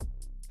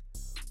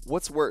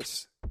What's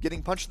worse,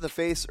 getting punched in the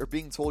face or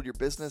being told your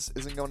business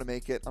isn't going to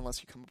make it unless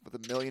you come up with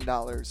 $1 million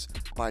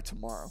by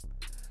tomorrow?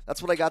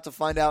 That's what I got to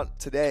find out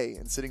today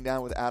in sitting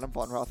down with Adam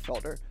von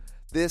Rothfelder.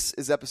 This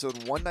is episode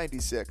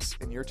 196,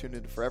 and you're tuned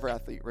into Forever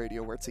Athlete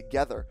Radio, where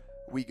together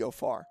we go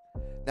far.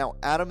 Now,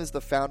 Adam is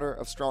the founder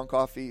of Strong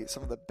Coffee,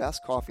 some of the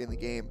best coffee in the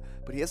game,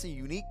 but he has a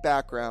unique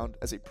background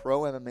as a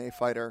pro MMA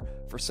fighter,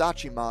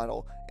 Versace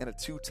model, and a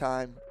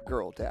two-time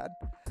girl dad.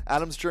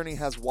 Adam's journey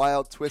has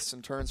wild twists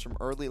and turns from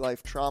early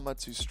life trauma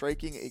to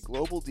striking a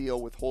global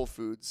deal with Whole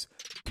Foods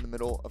in the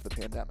middle of the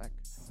pandemic.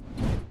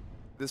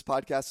 This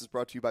podcast is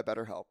brought to you by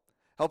BetterHelp,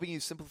 helping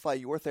you simplify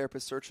your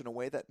therapist search in a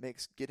way that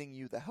makes getting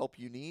you the help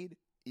you need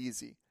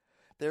easy.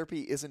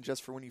 Therapy isn't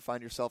just for when you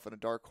find yourself in a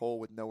dark hole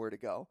with nowhere to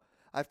go.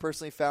 I've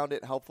personally found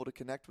it helpful to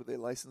connect with a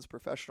licensed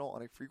professional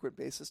on a frequent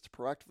basis to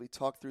proactively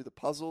talk through the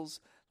puzzles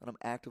that I'm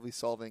actively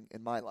solving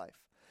in my life.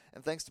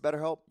 And thanks to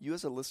BetterHelp, you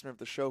as a listener of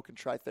the show can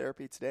try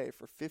therapy today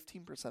for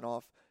 15%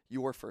 off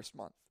your first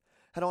month.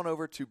 Head on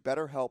over to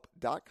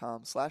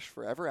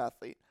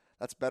betterhelp.com/foreverathlete.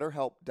 That's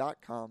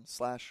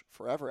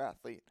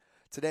betterhelp.com/foreverathlete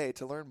today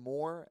to learn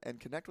more and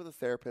connect with a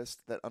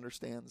therapist that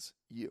understands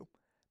you.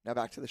 Now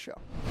back to the show.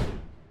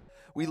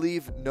 We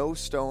leave no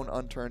stone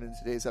unturned in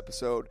today's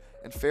episode,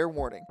 and fair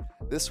warning,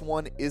 this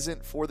one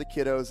isn't for the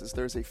kiddos as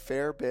there's a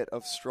fair bit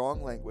of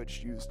strong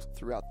language used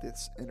throughout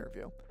this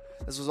interview.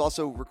 This was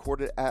also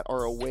recorded at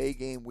our away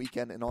game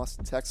weekend in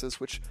Austin,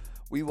 Texas, which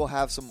we will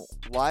have some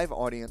live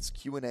audience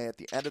Q&A at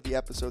the end of the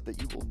episode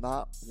that you will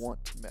not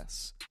want to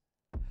miss.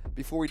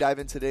 Before we dive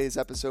into today's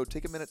episode,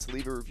 take a minute to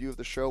leave a review of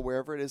the show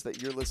wherever it is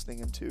that you're listening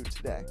into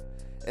today.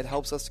 It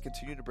helps us to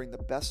continue to bring the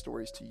best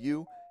stories to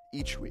you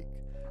each week.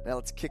 Now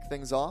let's kick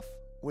things off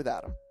with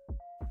Adam.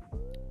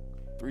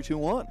 3, 2,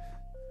 1.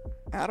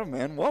 Adam,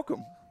 man,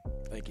 welcome.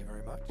 Thank you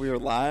very much. We are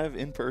live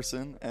in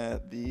person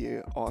at the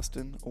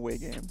Austin away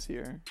games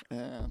here,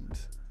 and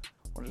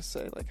I want to just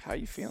say, how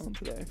you feeling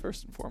today,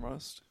 first and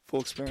foremost? Full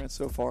experience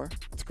so far?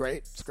 It's great.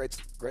 It's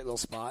great. Great little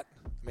spot.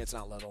 I mean, it's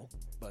not little,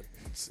 but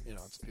it's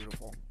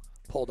beautiful.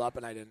 Pulled up,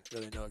 and I didn't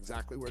really know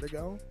exactly where to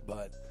go,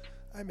 but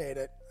I made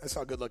it. I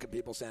saw good-looking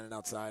people standing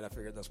outside. I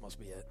figured this must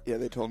be it. Yeah,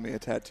 they told me a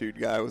tattooed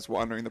guy was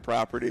wandering the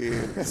property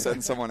and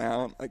sending someone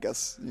out. I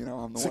guess,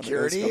 I'm the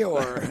security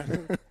one.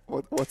 Security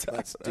or what's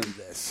let's happening? do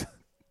this.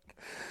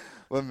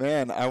 Well,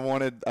 man,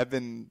 I've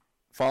been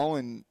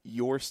following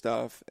your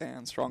stuff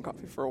and Strong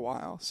Coffee for a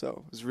while,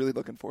 so I was really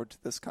looking forward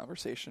to this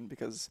conversation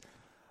because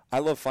I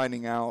love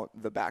finding out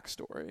the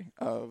backstory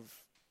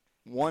of,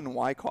 one,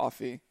 why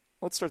coffee.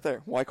 Let's start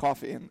there. Why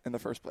coffee in the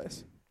first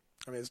place?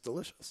 I mean, it's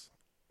delicious.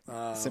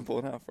 Simple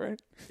enough,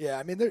 right? Yeah,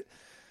 I mean,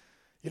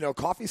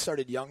 coffee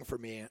started young for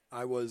me.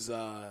 I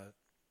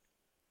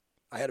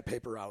had a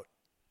paper route.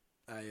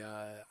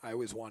 I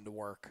always wanted to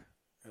work.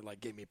 It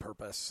gave me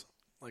purpose,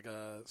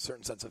 a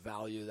certain sense of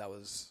value that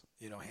was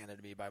handed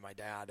to me by my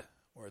dad.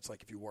 Where it's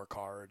if you work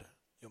hard,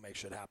 you'll make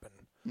shit happen.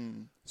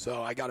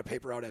 So I got a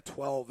paper route at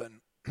 12,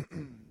 and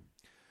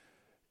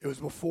it was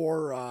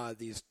before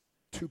these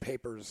two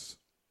papers,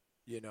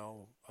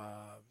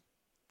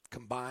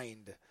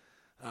 combined.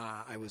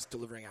 I was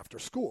delivering after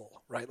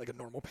school, right? Like a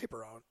normal paper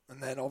route.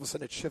 And then all of a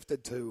sudden it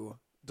shifted to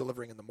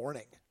delivering in the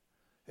morning.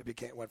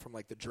 It went from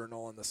the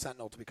Journal and the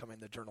Sentinel to becoming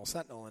the Journal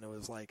Sentinel. And it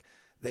was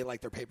they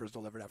like their papers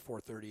delivered at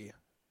 4:30,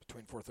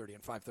 between 4:30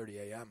 and 5:30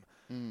 a.m.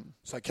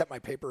 So I kept my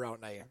paper out,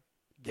 and I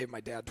gave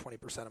my dad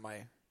 20% of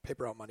my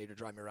paper out money to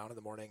drive me around in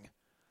the morning.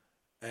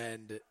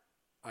 And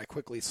I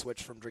quickly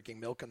switched from drinking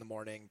milk in the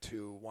morning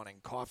to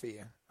wanting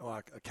coffee,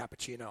 a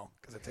cappuccino,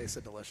 because it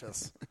tasted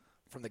delicious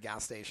from the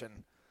gas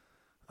station.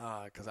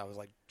 Because I was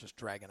just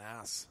dragging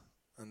ass.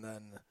 And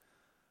then,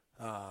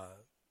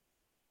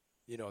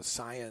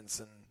 science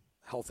and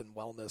health and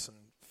wellness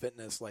and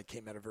fitness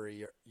came at a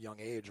very young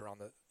age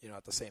around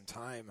at the same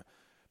time,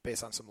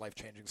 based on some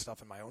life-changing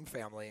stuff in my own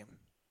family,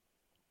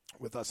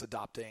 with us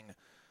adopting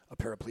a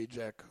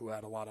paraplegic who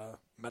had a lot of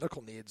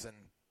medical needs.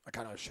 And I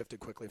kind of shifted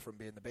quickly from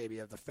being the baby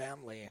of the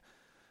family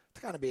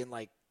to kind of being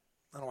I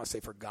don't want to say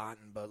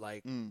forgotten, but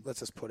let's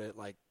just put it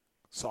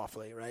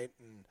softly, right?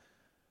 And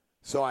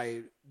so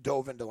I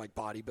dove into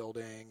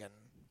bodybuilding and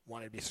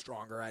wanted to be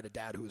stronger. I had a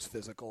dad who was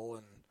physical,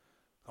 and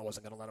I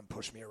wasn't going to let him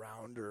push me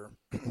around or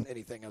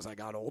anything as I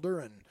got older.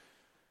 And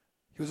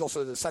he was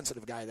also the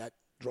sensitive guy that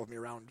drove me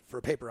around for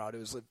a paper route. It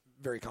was a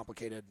very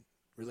complicated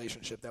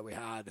relationship that we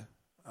had,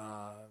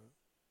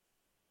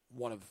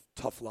 one of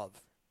tough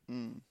love.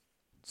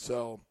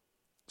 So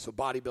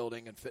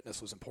bodybuilding and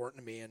fitness was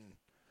important to me, and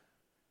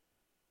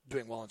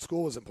doing well in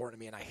school was important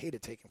to me, and I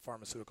hated taking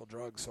pharmaceutical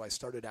drugs. So I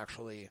started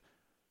actually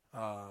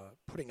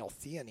putting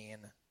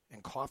L-theanine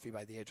in coffee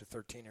by the age of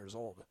 13 years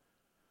old,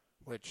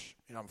 which,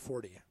 I'm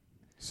 40.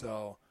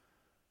 So,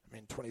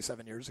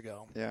 27 years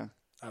ago,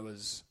 I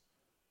was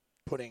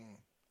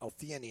putting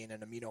L-theanine,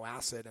 an amino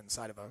acid,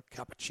 inside of a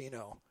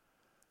cappuccino.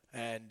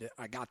 And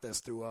I got this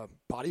through a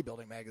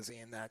bodybuilding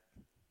magazine that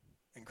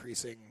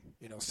increasing,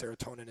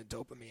 serotonin and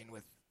dopamine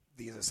with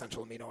these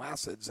essential amino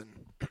acids and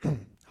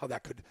how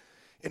that could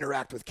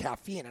interact with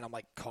caffeine. And I'm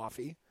like,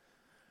 coffee?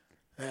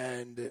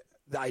 And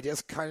the idea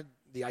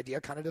the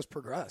idea kind of just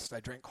progressed. I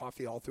drank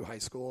coffee all through high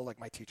school. Like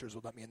my teachers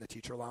would let me in the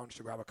teacher lounge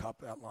to grab a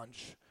cup at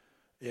lunch.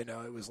 You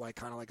know, it was like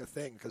kind of like a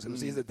thing because it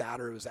was either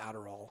that or it was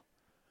Adderall.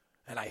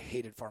 And I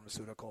hated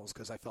pharmaceuticals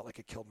because I felt like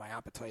it killed my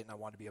appetite and I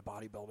wanted to be a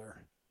bodybuilder.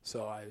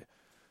 So I,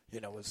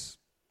 was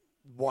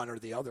one or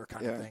the other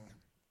kind of thing.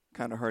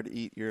 Kind of hard to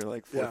eat your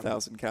like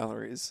 4,000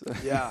 calories.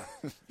 Yeah.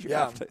 Your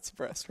appetite's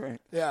suppressed, right?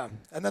 Yeah.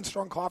 And then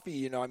strong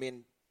coffee,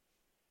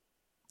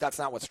 that's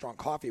not what strong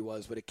coffee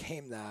was, but it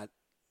came that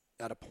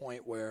at a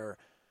point where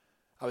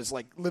I was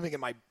like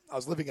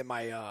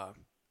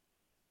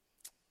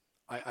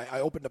I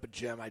opened up a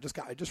gym. I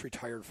just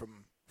retired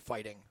from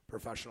fighting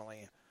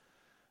professionally.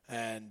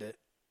 And,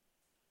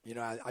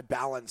 I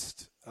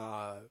balanced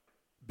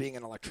being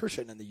an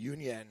electrician in the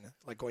union,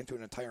 like going through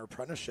an entire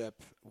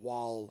apprenticeship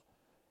while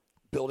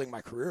building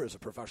my career as a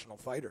professional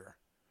fighter.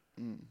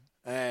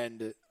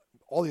 And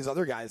all these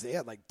other guys, they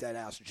had like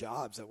dead-ass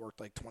jobs that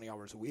worked like 20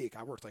 hours a week.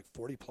 I worked like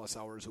 40-plus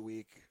hours a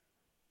week,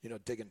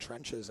 digging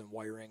trenches and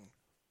wiring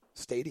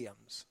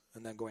stadiums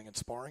and then going and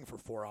sparring for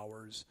 4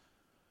 hours,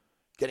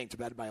 getting to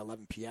bed by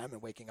 11 p.m.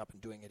 and waking up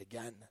and doing it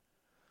again.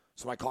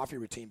 So my coffee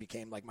routine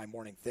became like my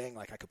morning thing.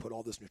 Like I could put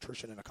all this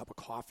nutrition in a cup of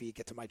coffee,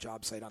 get to my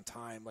job site on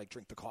time, like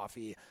drink the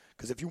coffee.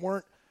 Because if you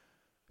weren't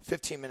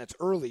 15 minutes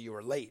early, you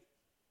were late,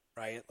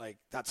 right? Like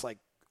that's like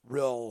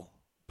real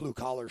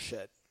blue-collar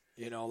shit.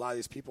 A lot of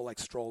these people like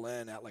stroll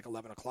in at like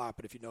 11 o'clock,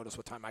 but if you notice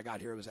what time I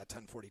got here, it was at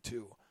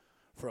 10:42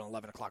 for an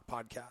 11 o'clock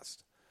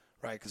podcast,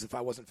 right? Because if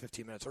I wasn't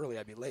 15 minutes early,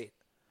 I'd be late.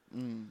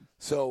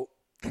 So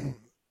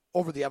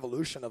over the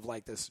evolution of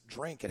like this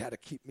drink, it had to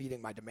keep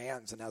meeting my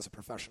demands. And as a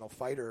professional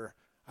fighter,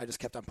 I just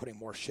kept on putting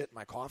more shit in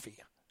my coffee,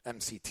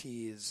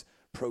 MCTs,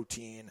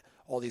 protein,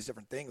 all these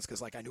different things.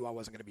 Cause like I knew I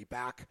wasn't going to be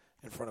back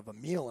in front of a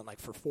meal in like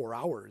for 4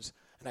 hours.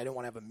 And I didn't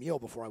want to have a meal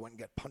before I went and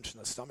get punched in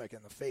the stomach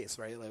and the face,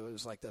 right? Like, it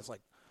was like this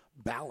like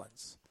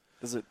balance.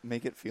 Does it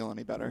make it feel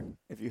any better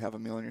if you have a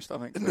meal in your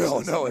stomach?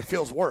 No, it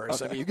feels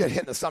worse. Okay. I mean, you get hit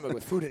in the stomach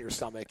with food in your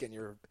stomach and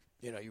you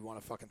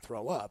want to fucking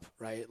throw up,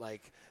 right?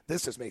 Like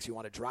this just makes you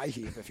want to dry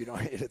heave if you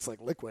don't eat it. It's like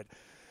liquid.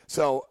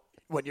 So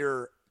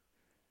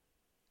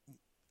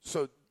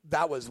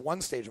that was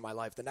one stage of my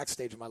life. The next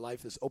stage of my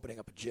life is opening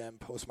up a gym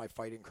post my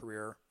fighting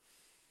career.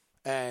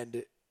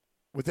 And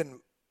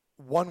within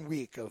 1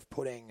 week of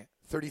putting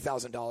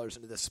 $30,000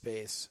 into this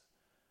space,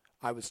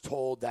 I was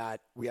told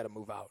that we had to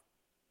move out.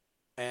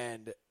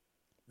 And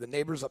the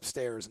neighbors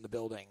upstairs in the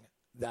building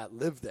that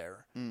lived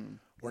there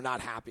were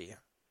not happy.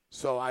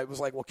 So I was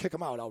like, well, kick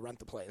them out. I'll rent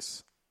the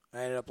place.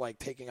 I ended up like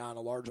taking on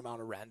a large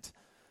amount of rent,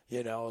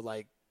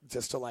 like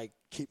just to like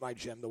keep my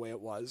gym the way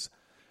it was.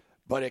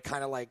 But it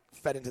kind of like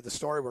fed into the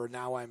story where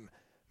now I'm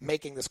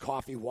making this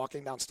coffee,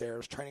 walking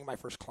downstairs, training my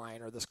first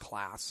client or this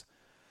class.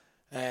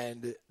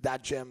 And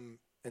that gym,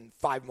 in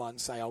 5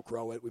 months, I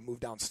outgrow it. We move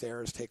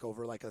downstairs, take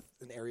over like an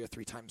area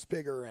 3 times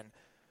bigger.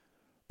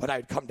 But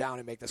I'd come down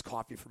and make this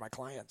coffee for my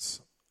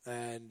clients.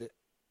 And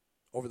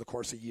over the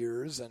course of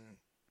years, and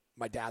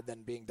my dad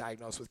then being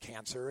diagnosed with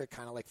cancer, it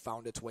kind of like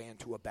found its way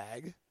into a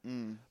bag,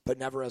 but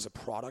never as a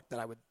product that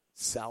I would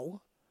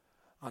sell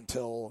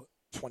until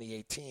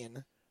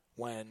 2018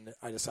 when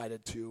I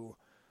decided to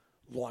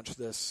launch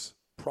this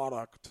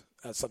product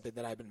as something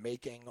that I've been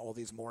making all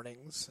these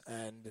mornings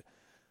and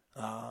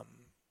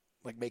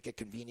like make it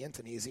convenient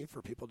and easy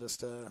for people just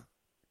to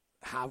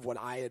have what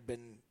I had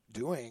been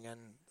doing, and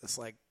this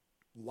like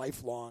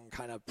lifelong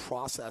kind of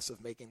process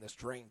of making this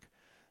drink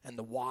and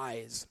the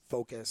whys,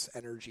 focus,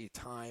 energy,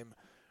 time,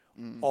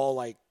 all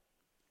like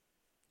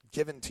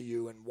given to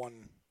you in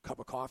one cup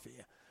of coffee,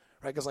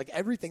 right? Because like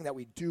everything that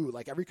we do,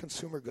 like every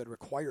consumer good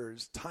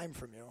requires time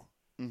from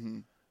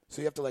you.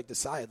 So you have to like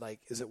decide, like,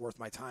 is it worth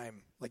my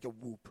time? Like a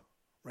Whoop,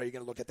 right? You're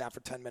going to look at that for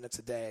 10 minutes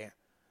a day.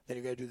 Then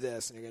you're going to do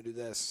this and you're going to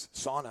do this.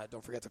 Sauna,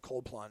 don't forget to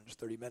cold plunge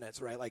 30 minutes,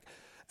 right? Like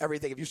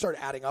everything. If you start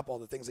adding up all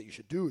the things that you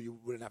should do, you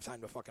wouldn't have time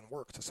to fucking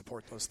work to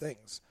support those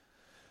things.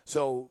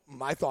 So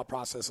my thought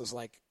process is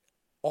like,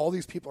 all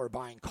these people are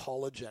buying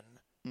collagen,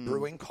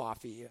 brewing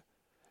coffee,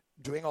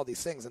 doing all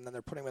these things, and then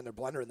they're putting them in their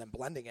blender and then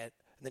blending it,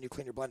 and then you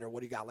clean your blender. What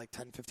do you got, like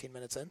 10, 15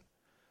 minutes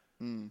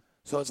in?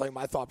 So it's like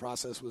my thought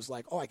process was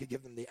like, oh, I could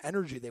give them the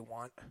energy they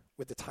want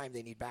with the time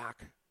they need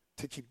back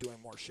to keep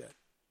doing more shit.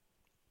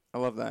 I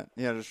love that.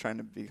 Yeah, just trying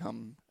to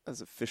become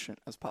as efficient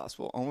as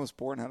possible. Almost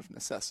born out of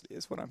necessity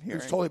is what I'm hearing.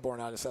 It's totally born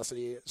out of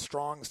necessity.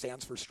 Strong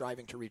stands for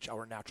striving to reach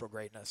our natural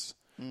greatness,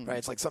 right?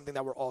 It's like something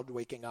that we're all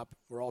waking up,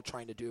 we're all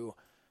trying to do,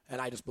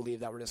 and I just believe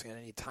that we're just going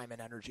to need time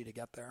and energy to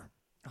get there.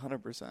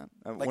 100%.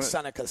 Like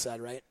Seneca said,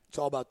 right? It's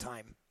all about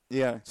time.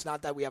 Yeah. It's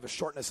not that we have a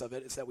shortness of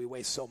it, it's that we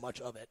waste so much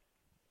of it.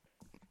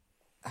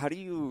 How do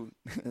you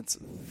 – it's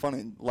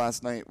funny.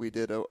 Last night we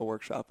did a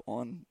workshop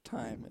on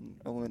time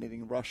and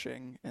eliminating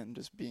rushing and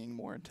just being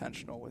more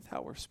intentional with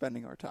how we're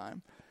spending our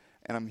time.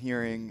 And I'm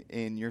hearing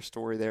in your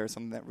story there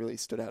something that really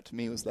stood out to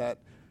me was that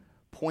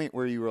point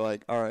where you were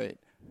like, all right,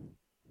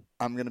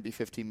 I'm going to be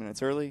 15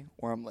 minutes early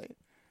or I'm late.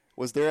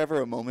 Was there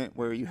ever a moment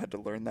where you had to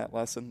learn that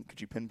lesson?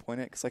 Could you pinpoint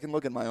it? Because I can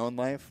look at my own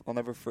life. I'll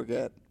never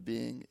forget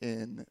being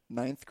in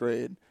 9th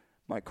grade.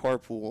 my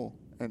carpool,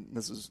 and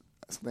this is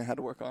something I had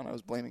to work on. I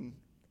was blaming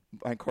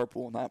my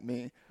carpool, not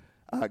me.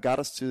 Got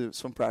us to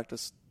swim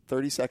practice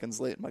 30 seconds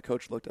late. My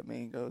coach looked at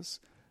me and goes,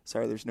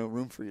 "Sorry, there's no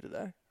room for you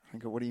today." I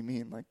go, "What do you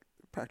mean? Like,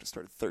 practice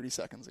started 30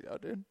 seconds ago,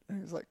 dude."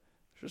 And he's like,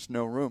 "There's just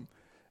no room."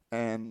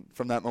 And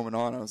from that moment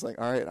on, I was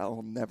like, all right, I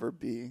will never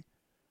be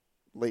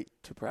late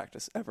to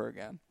practice ever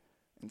again.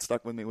 And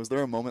stuck with me. Was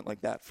there a moment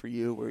like that for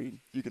you where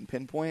you can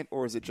pinpoint,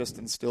 or is it just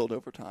instilled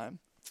over time?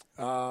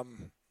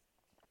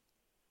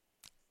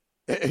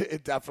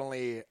 It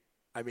definitely,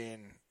 I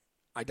mean,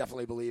 I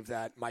definitely believe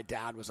that my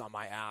dad was on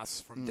my ass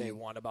from day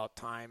one about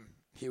time.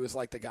 He was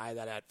like the guy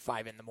that at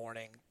 5 a.m.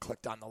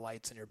 clicked on the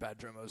lights in your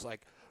bedroom. It was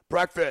like,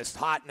 breakfast,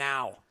 hot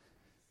now.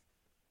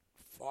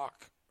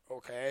 Fuck.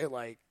 Okay,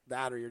 like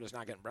that, or you're just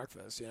not getting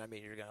breakfast. You know what I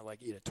mean? You're going to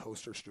like eat a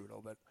toaster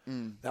strudel, but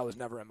that was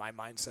never in my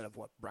mindset of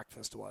what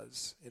breakfast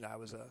was. You know, I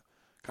was a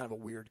kind of a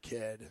weird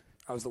kid.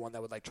 I was the one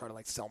that would like try to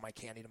like sell my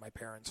candy to my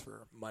parents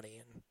for money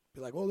and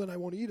be like, well, then I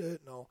won't eat it.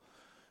 No,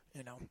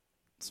 you know.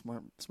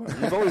 Smart.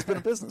 You've always been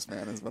a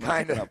businessman, is what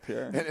I'm up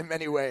here. In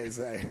many ways.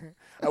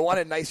 I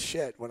wanted nice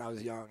shit when I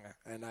was young,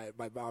 and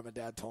my mom and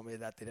dad told me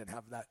that they didn't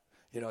have that,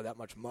 you know, that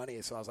much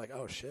money. So I was like,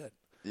 oh shit.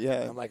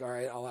 Yeah. And I'm like, all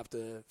right, I'll have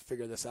to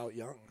figure this out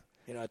young.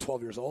 You know, at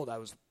 12 years old, I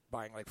was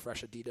buying like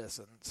fresh Adidas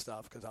and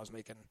stuff because I was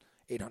making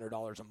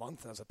 $800 a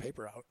month as a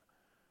paper out.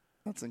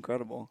 That's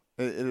incredible.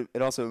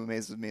 It also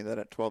amazes me that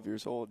at 12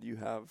 years old, you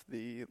have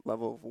the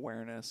level of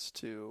awareness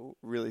to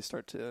really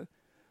start to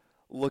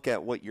look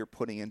at what you're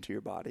putting into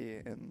your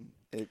body and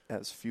it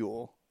as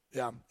fuel.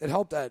 Yeah, it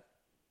helped that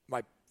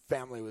my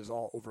family was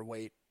all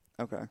overweight.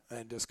 Okay.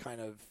 And just kind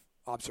of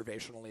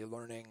observationally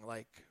learning,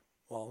 like,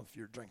 well, if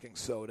you're drinking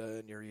soda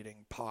and you're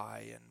eating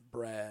pie and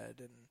bread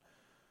and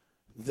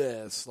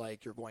this,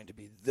 like, you're going to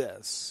be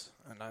this.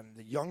 And I'm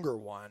the younger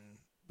one,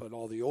 but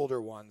all the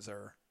older ones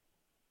are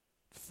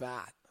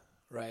fat,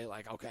 right?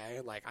 Like,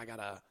 okay, like I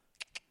gotta,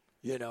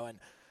 you know, and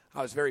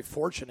I was very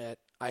fortunate.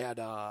 I had,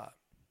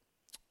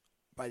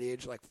 by the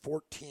age of like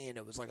 14,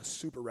 it was like a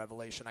super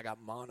revelation. I got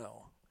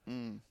mono.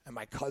 And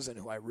my cousin,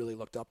 who I really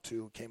looked up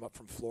to, came up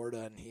from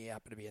Florida, and he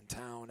happened to be in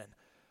town. And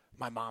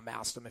my mom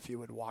asked him if he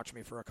would watch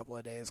me for a couple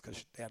of days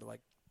because they had to,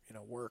 like, you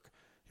know, work.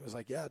 He was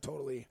like, yeah,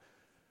 totally.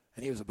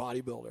 And he was a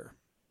bodybuilder.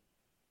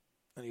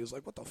 And he was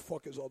like, what the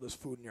fuck is all this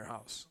food in your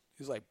house?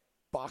 He's like,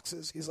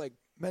 boxes? He's like,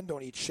 men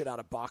don't eat shit out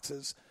of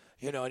boxes.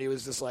 You know, and he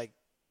was just like,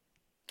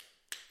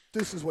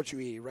 this is what you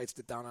eat. He writes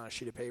it down on a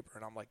sheet of paper.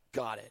 And I'm like,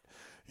 got it.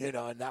 You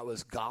know, and that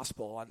was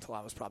gospel until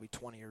I was probably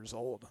 20 years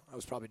old. I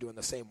was probably doing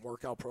the same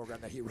workout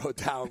program that he wrote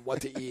down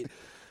what to eat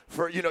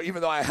for, you know,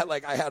 even though I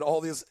had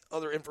all this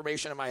other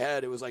information in my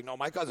head. It was like, no,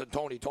 my cousin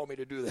Tony told me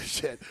to do this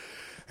shit.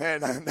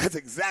 And that's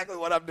exactly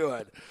what I'm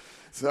doing.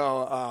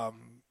 So,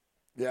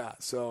 yeah,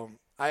 so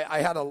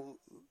I had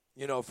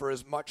you know, for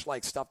as much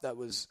like stuff that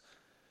was,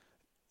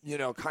 you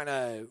know, kind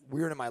of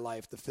weird in my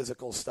life, the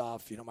physical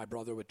stuff, you know, my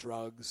brother with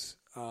drugs,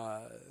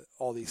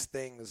 all these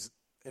things,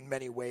 in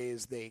many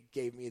ways, they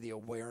gave me the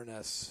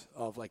awareness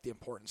of like the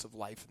importance of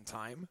life and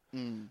time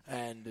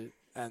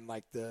and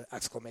like the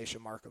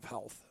exclamation mark of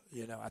health,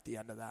 you know, at the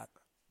end of that.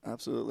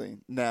 Absolutely.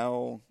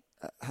 Now,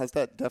 has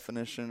that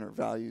definition or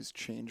values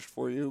changed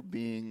for you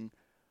being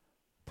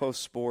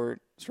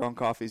post-sport? Strong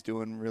Coffee's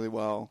doing really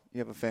well. You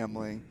have a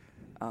family.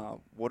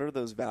 What are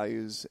those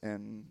values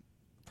and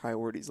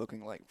priorities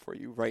looking like for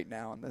you right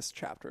now in this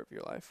chapter of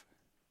your life?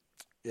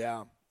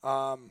 Yeah.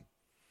 I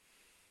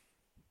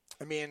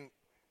mean,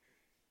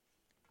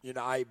 you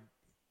know,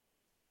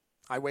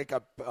 I wake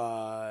up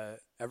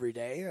every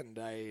day and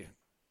I,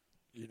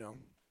 you know,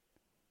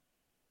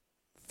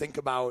 think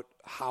about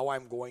how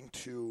I'm going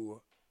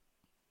to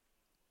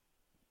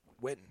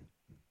win,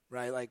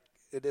 right? Like,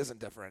 it isn't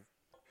different.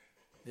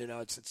 You know,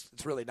 it's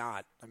really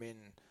not. I mean,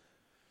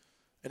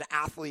 an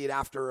athlete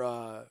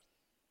after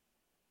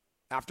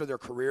their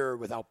career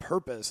without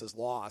purpose is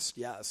lost,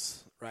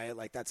 yes, right?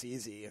 Like, that's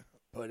easy.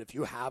 But if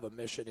you have a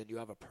mission and you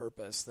have a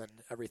purpose, then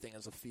everything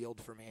is a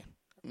field for me.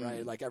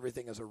 Right, like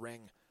everything is a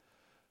ring.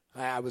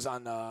 I was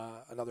on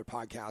another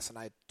podcast, and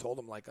I told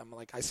him, I'm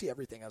like, I see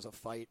everything as a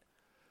fight,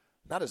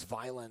 not as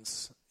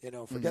violence. You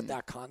know, forget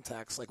that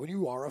context. Like, when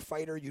you are a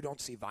fighter, you don't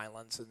see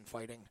violence in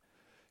fighting.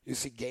 You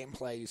see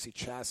gameplay, you see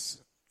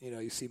chess. You know,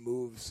 you see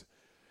moves.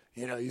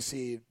 You know, you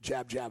see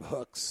jab, jab,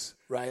 hooks.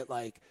 Right,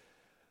 like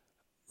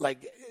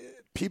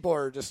people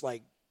are just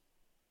like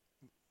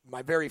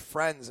my very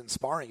friends in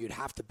sparring. You'd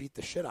have to beat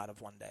the shit out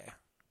of one day.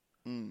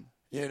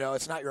 You know,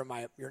 it's not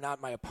you're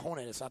not my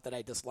opponent. It's not that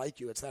I dislike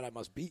you. It's that I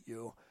must beat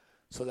you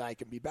so that I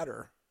can be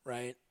better,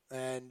 right?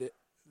 And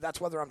that's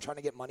whether I'm trying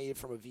to get money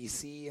from a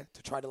VC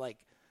to try to, like,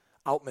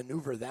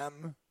 outmaneuver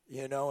them,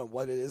 you know, and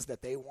what it is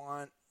that they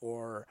want,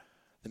 or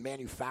the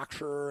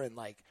manufacturer and,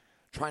 like,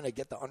 trying to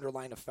get the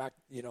underlying effect,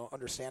 you know,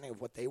 understanding of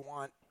what they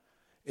want.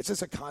 It's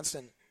just a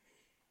constant,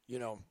 you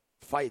know,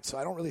 fight. So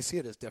I don't really see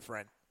it as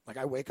different. Like,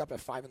 I wake up at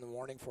 5 in the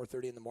morning,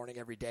 4:30 in the morning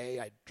every day.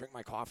 I drink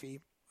my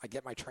coffee. I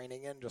get my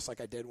training in just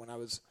like I did when I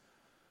was,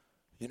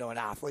 you know, an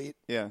athlete.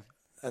 Yeah.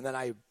 And then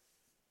I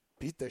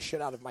beat the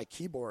shit out of my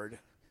keyboard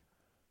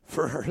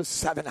for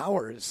 7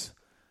 hours.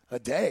 a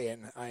day,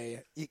 and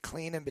I eat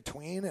clean in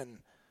between, and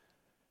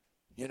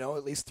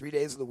at least 3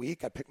 days of the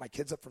week I pick my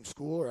kids up from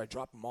school or I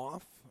drop them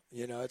off.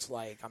 It's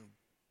like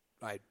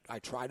I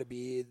try to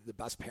be the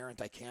best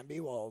parent I can be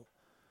while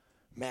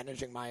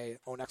managing my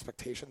own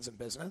expectations in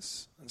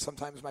business, and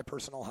sometimes my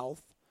personal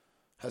health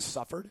has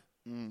suffered.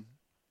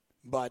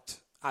 But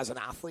as an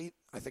athlete,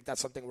 I think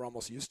that's something we're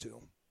almost used to,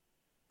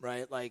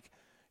 right? Like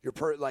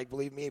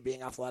believe me,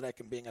 being athletic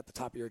and being at the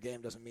top of your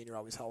game doesn't mean you're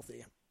always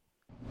healthy.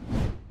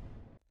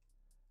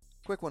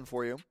 Quick one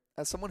for you.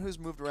 As someone who's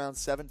moved around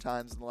 7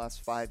 times in the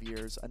last 5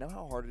 years, I know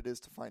how hard it is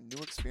to find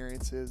new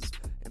experiences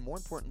and, more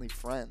importantly,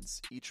 friends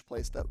each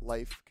place that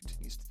life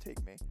continues to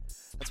take me.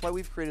 That's why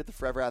we've created the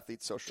Forever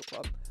Athlete Social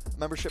Club, a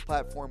membership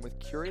platform with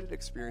curated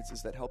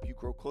experiences that help you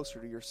grow closer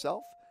to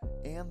yourself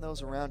and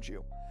those around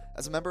you.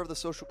 As a member of the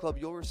Social Club,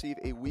 you'll receive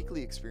a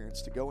weekly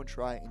experience to go and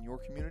try in your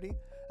community,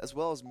 as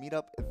well as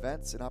meetup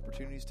events and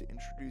opportunities to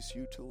introduce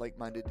you to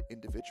like-minded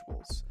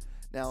individuals.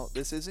 Now,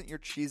 this isn't your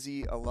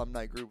cheesy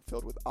alumni group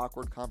filled with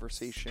awkward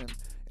conversation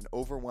and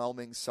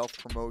overwhelming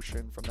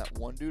self-promotion from that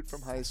one dude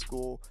from high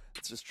school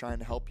that's just trying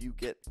to help you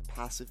get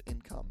passive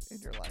income in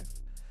your life.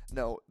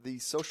 No, the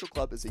Social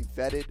Club is a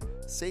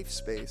vetted, safe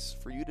space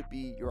for you to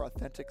be your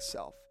authentic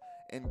self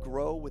and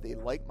grow with a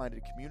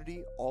like-minded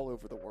community all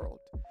over the world.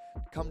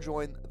 Come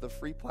join the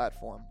free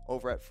platform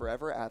over at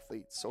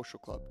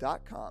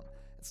foreverathletesocialclub.com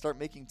and start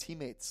making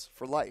teammates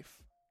for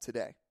life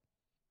today.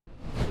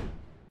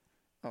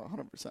 Oh,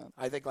 100%.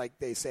 I think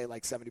they say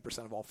 70%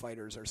 of all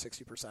fighters are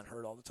 60%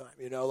 hurt all the time.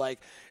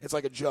 It's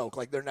like a joke.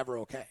 Like they're never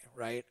okay,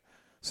 right?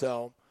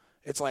 So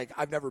it's like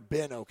I've never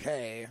been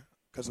okay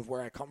because of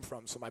where I come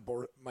from. So my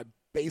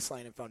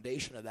baseline and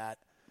foundation of that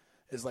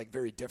is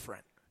very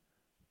different.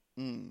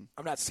 I'm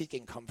not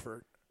seeking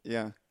comfort.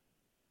 Yeah.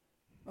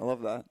 I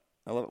love that.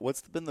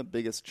 What's been the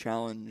biggest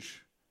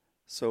challenge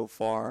so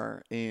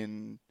far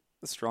in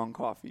the Strong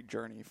Coffee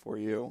journey for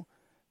you?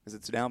 Because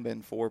it's now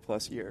been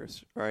 4+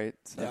 years, right?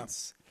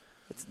 Since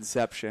its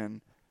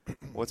inception.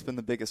 What's been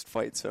the biggest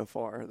fight so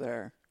far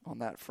there on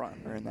that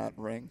front or in that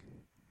ring?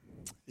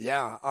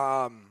 Yeah.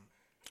 I'll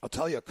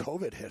tell you,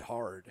 COVID hit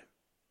hard.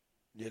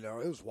 It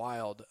was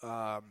wild.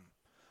 A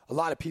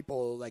lot of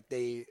people,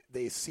 they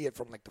see it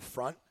from, the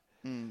front,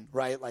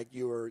 right? Like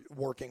you were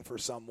working for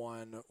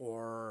someone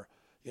or,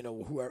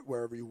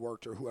 wherever you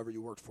worked or whoever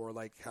you worked for,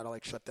 had to,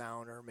 shut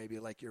down or maybe,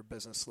 your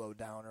business slowed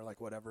down or,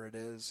 whatever it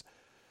is.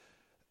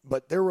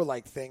 But there were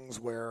things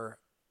where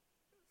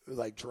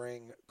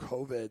during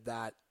COVID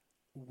that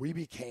we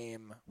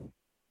became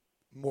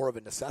more of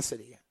a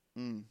necessity.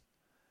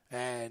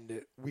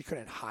 And we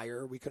couldn't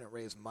hire, we couldn't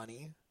raise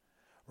money,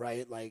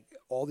 right?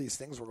 All these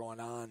things were going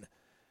on.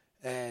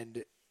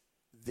 And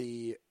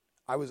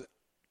I was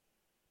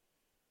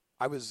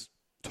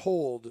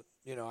told,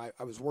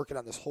 I was working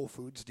on this Whole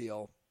Foods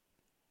deal.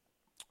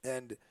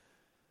 And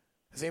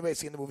has anybody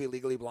seen the movie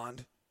Legally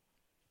Blonde?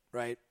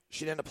 Right?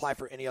 She didn't apply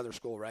for any other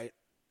school, right?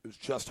 It was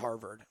just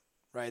Harvard,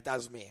 right? That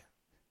was me.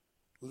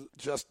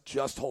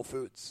 Just Whole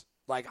Foods.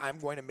 I'm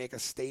going to make a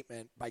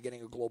statement by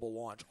getting a global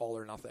launch, all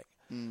or nothing.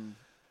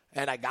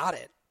 And I got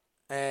it.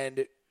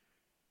 And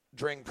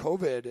during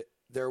COVID,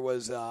 there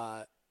was,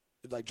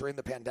 during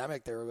the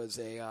pandemic, there was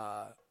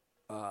a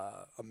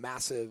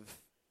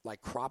massive,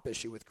 crop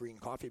issue with green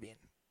coffee bean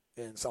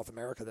in South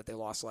America that they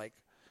lost,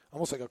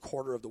 almost a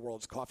quarter of the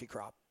world's coffee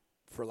crop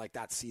for,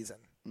 that season.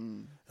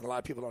 And a lot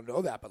of people don't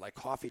know that, but,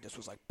 coffee just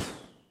was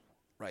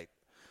right.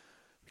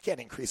 We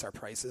can't increase our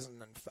prices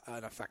and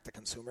affect the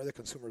consumer. The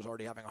consumer is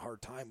already having a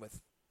hard time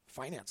with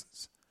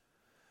finances.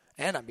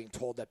 And I'm being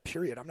told that,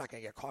 period, I'm not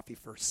going to get coffee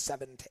for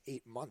 7 to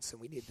 8 months, and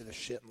we need this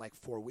shit in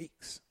 4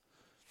 weeks.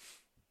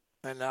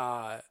 And,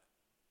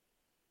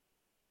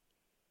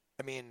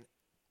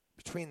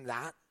 between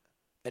that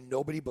and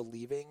nobody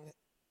believing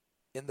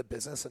in the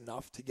business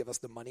enough to give us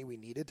the money we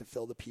needed to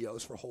fill the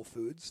POs for Whole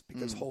Foods,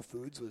 because Whole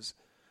Foods was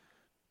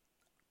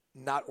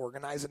not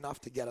organized enough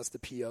to get us the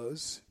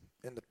POs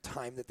in the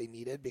time that they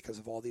needed because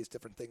of all these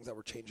different things that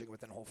were changing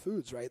within Whole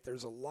Foods, right?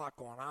 There's a lot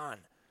going on.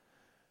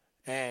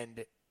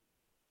 And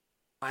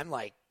I'm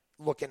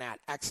looking at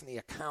X in the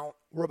account.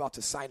 We're about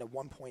to sign a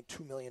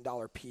 $1.2 million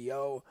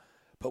PO,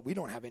 but we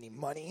don't have any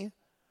money.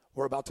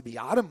 We're about to be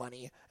out of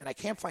money, and I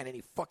can't find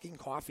any fucking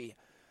coffee.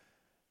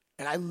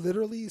 And I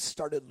literally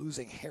started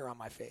losing hair on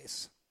my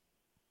face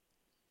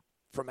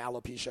from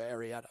alopecia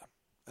areata.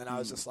 And I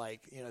was just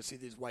see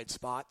these white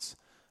spots?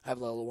 I have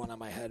a little one on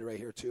my head right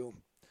here too.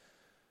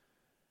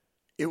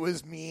 It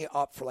was me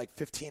up for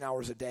 15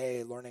 hours a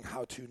day learning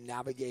how to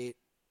navigate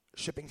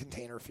shipping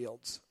container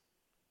fields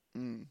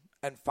and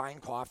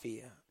find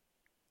coffee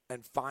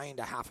and find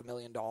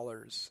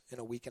 $500,000 in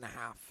a week and a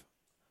half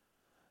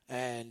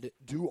and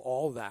do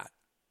all that.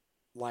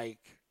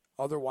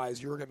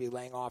 Otherwise, you're going to be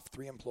laying off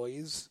 3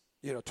 employees,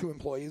 2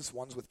 employees,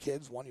 one's with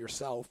kids, one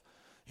yourself.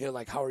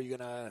 How are you going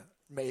to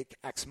make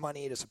X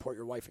money to support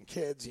your wife and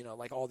kids?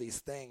 All these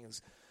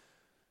things.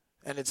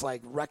 And it's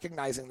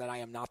recognizing that I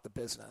am not the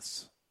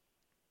business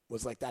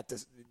was that.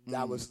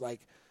 That was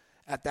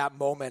at that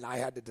moment I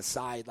had to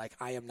decide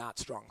I am not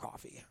Strong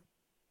Coffee,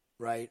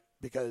 right?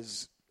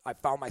 because I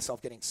found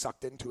myself getting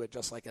sucked into it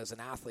just like as an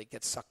athlete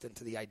gets sucked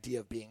into the idea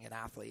of being an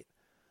athlete.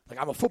 Like,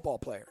 I'm a football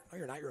player. No,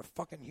 you're not. You're a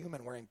fucking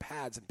human wearing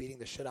pads and beating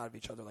the shit out of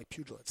each other like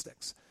pugilistic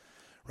sticks,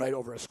 right,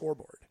 over a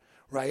scoreboard,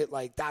 right?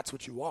 Like, that's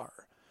what you are.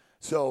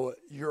 So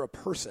you're a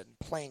person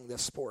playing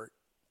this sport.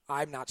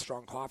 I'm not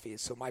Strong Coffee,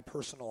 so my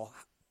personal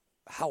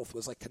health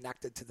was, like,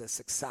 connected to the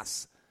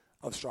success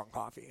of Strong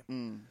Coffee.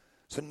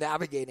 So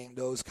navigating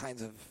those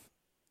kinds of,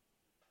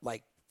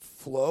 like,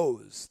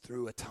 flows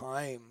through a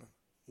time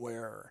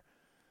where,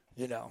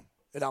 you know,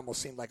 it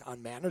almost seemed like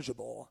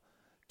unmanageable,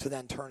 to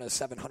then turn a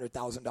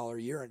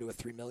 $700,000 year into a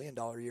 $3 million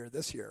year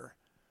this year.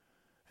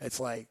 It's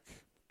like,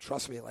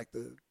 trust me, like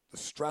the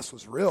stress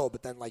was real,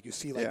 but then like you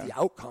see like the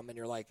outcome and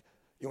you're like,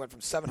 you went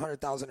from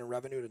 $700,000 in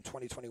revenue in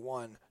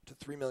 2021 to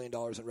 $3 million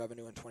in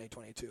revenue in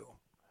 2022.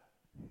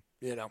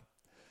 You know,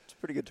 It's a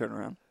pretty good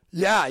turnaround.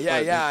 Yeah.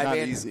 Not I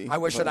mean, easy, I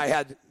wish that I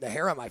had the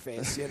hair on my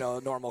face, you know,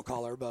 normal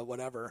color, but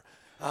whatever.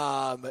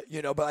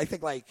 You know, but I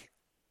think like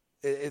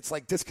it's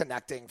like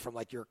disconnecting from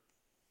like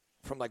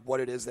what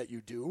it is that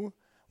you do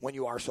when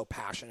you are so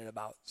passionate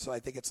about. So I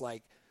think it's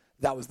like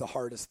that was the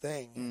hardest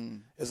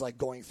thing is like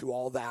going through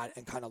all that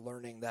and kind of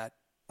learning that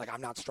like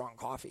I'm not Strong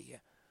Coffee,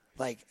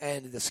 like,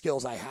 and the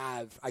skills I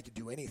have, I could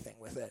do anything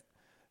with it.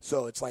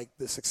 So it's like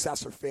the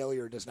success or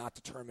failure does not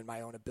determine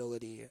my own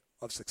ability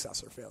of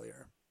success or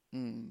failure.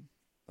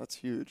 That's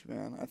huge,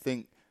 man. I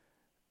think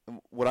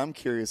what I'm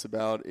curious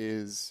about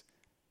is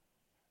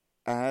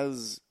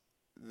as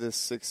this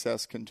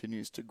success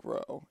continues to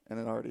grow, and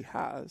it already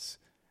has,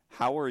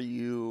 how are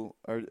you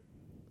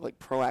like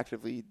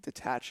proactively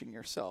detaching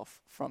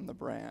yourself from the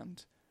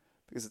brand?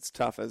 Because it's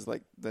tough as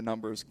like the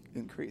numbers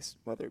increase,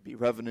 whether it be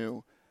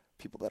revenue,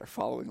 people that are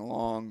following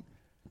along.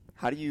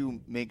 How do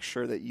you make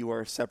sure that you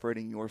are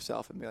separating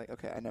yourself and be like,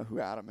 okay, I know who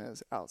Adam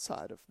is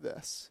outside of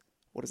this?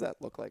 What does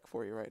that look like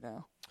for you right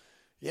now?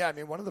 Yeah, I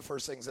mean, one of the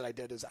first things that I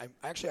did is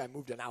I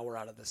moved an hour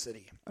out of the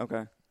city.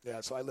 Okay.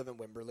 Yeah, so I live in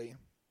Wimberley.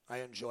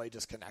 I enjoy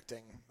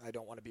disconnecting. I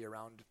don't want to be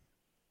around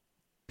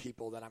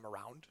people that I'm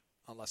around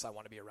unless I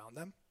want to be around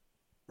them,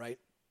 right?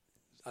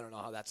 I don't know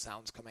how that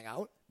sounds coming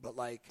out, but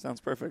like... Sounds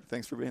perfect.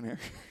 Thanks for being here.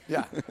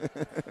 Yeah.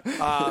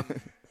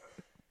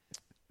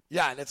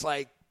 Yeah, and it's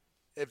like,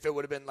 if it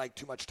would have been like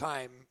too much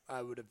time,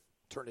 I would have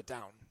turned it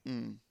down.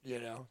 You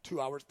know, 2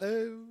 hours.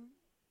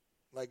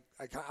 Like,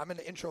 I'm an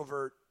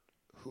introvert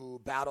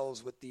who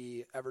battles with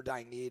the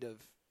ever-dying need of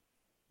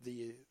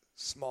the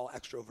small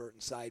extrovert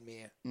inside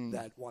me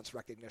that wants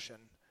recognition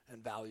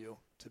and value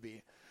to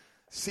be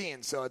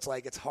seen. So it's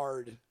like it's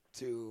hard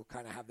to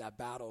kind of have that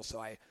battle. So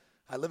I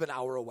live an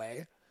hour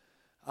away.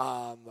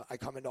 I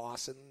come into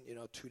Austin,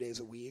 2 days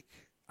a week.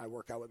 I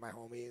work out with my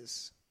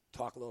homies,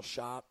 talk a little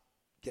shop,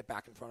 get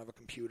back in front of a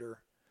computer.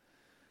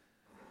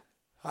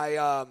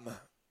 I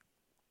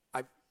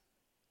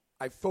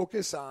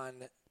focus on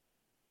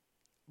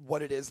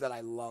what it is that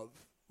I love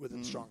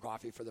within Strong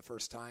Coffee for the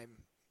first time.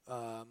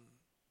 I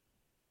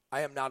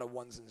am not a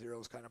ones and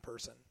zeros kind of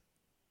person,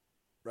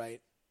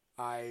 right?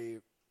 I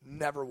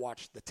never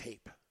watched the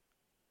tape.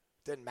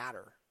 Didn't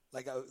matter.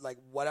 Like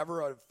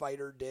whatever a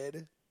fighter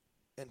did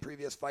in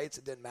previous fights,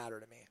 it didn't matter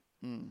to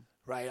me,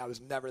 right? I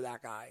was never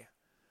that guy.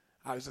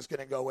 I was just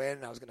going to go in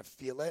and I was going to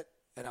feel it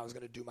and I was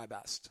going to do my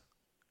best.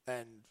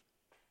 And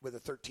with a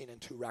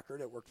 13-2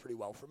 record, it worked pretty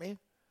well for me.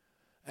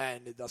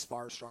 And thus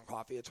far, Strong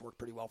Coffee, it's worked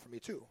pretty well for me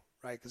too,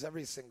 right? Because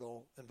every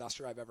single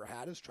investor I've ever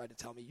had has tried to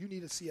tell me, you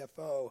need a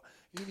CFO,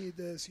 you need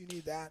this, you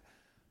need that.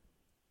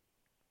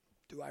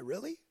 Do I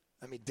really?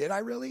 I mean, did I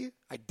really?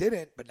 I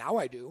didn't, but now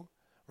I do,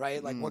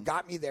 right? Like what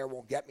got me there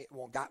what got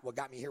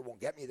me here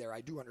won't get me there.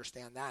 I do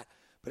understand that.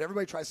 But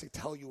everybody tries to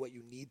tell you what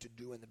you need to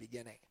do in the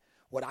beginning.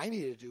 What I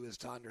needed to do is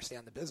to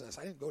understand the business.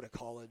 I didn't go to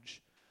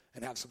college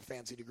and have some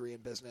fancy degree in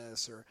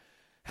business or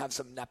have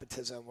some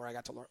nepotism where I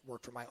got to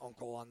work for my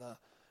uncle on the,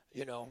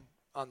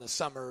 on the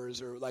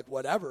summers or like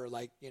whatever.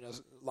 Like, a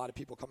lot of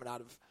people coming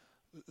out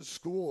of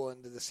school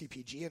into the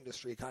CPG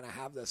industry kind of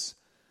have this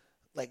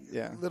like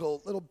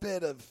little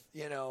bit of,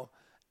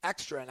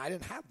 extra. And I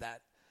didn't have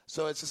that.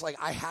 So it's just like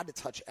I had to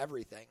touch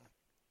everything.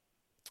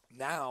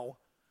 Now,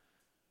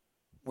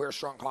 where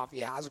Strong Coffee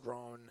has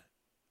grown,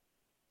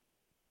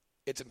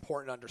 it's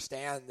important to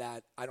understand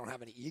that I don't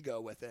have any ego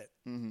with it.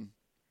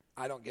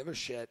 I don't give a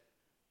shit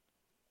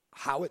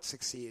how it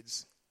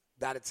succeeds,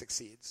 that it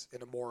succeeds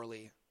in a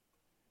morally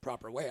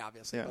proper way,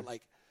 obviously. Yeah. But,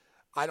 like,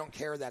 I don't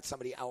care that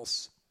somebody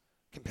else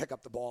can pick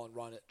up the ball and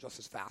run it just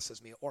as fast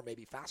as me or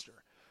maybe faster,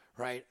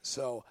 right?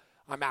 So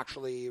I'm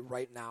actually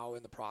right now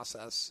in the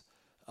process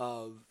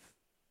of,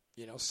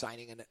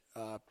 signing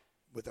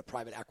with a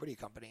private equity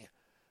company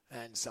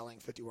and selling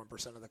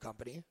 51% of the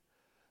company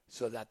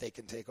so that they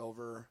can take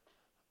over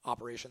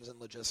operations and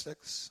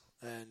logistics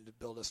and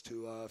build us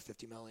to a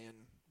 $50 million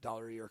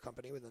a year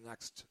company within the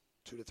next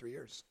 2 to 3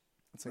 years.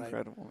 That's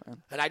incredible,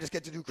 man. And I just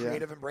get to do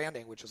creative and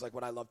branding, which is like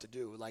what I love to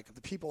do. Like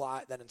the people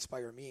that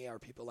inspire me are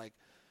people like,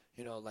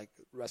 like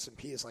rest in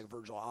peace, like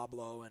Virgil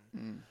Abloh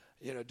and,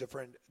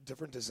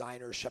 different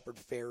designers, Shepard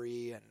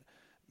Fairey and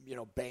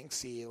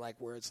Banksy, like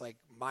where it's like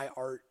my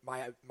art,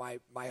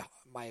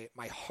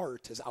 my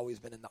heart has always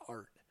been in the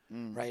art,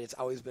 right? It's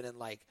always been in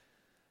like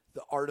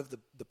the art of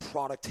the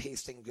product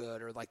tasting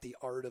good, or like the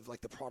art of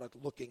like the product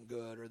looking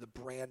good, or the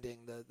branding,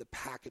 the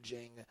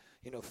packaging,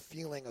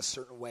 feeling a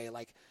certain way.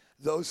 Like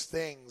those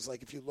things,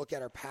 like if you look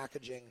at our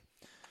packaging,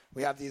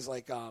 we have these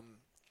like,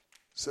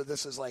 so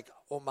this is like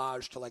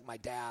homage to like my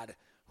dad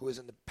who is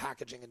in the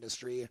packaging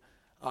industry.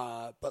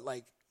 But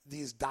like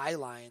these dye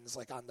lines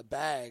like on the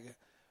bag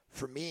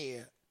for me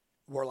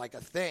were like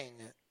a thing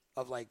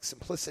of like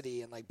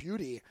simplicity and like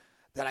beauty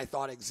that I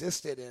thought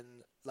existed in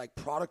like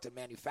product and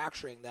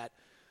manufacturing that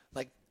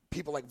like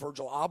people like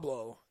Virgil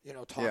Abloh,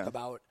 talk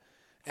about.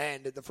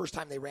 And the first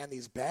time they ran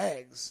these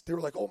bags, they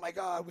were like, oh my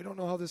God, we don't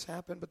know how this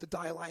happened, but the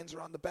dye lines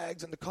are on the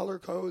bags and the color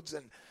codes.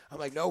 And I'm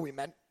like, no, we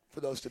meant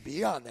for those to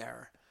be on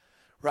there.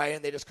 Right.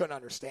 And they just couldn't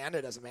understand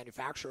it as a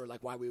manufacturer,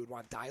 like why we would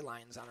want dye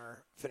lines on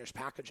our finished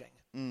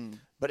packaging.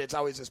 But it's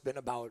always just been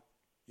about,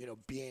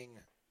 being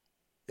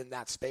in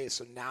that space.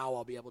 So now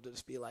I'll be able to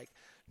just be like,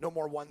 no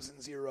more ones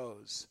and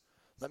zeros.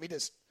 Let me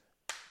just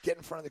get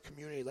in front of the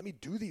community. Let me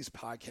do these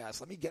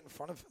podcasts. Let me get in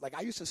front of, like,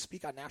 I used to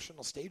speak on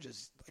national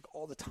stages like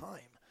all the time.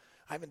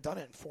 I haven't done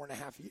it in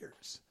 4.5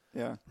 years.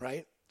 Yeah.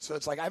 Right. So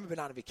it's like I haven't been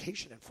on a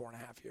vacation in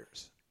 4.5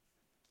 years.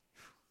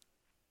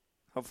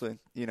 Hopefully,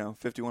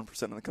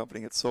 51% of the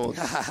company gets sold.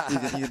 you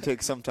can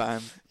take some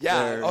time.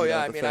 Yeah. There, oh,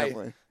 yeah.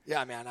 family.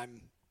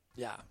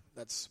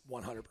 That's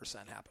 100%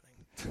 happening.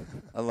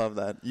 I love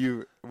that.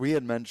 We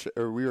had mentioned,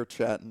 or we were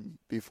chatting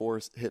before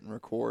hitting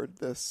record,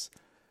 this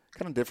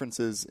kind of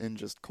differences in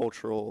just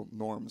cultural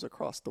norms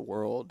across the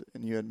world.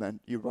 And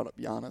you brought up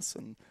Giannis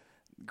and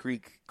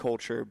Greek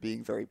culture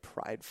being very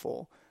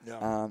prideful.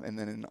 Yeah. And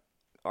then in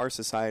our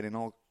society and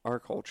all our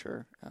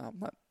culture, I'm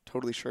not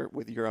totally sure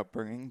with your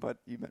upbringing, but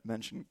you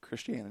mentioned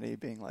Christianity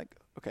being like,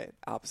 okay,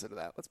 opposite of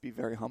that. Let's be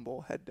very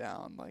humble, head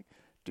down, like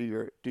do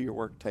your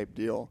work type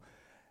deal.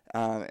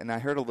 And I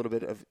heard a little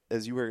bit of,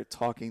 as you were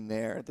talking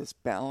there, this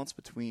balance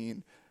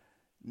between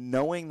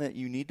knowing that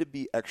you need to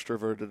be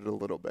extroverted a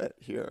little bit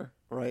here,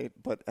 right?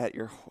 But at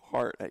your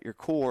heart, at your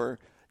core,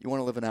 you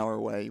want to live an hour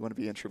away. You want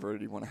to be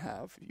introverted. You want to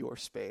have your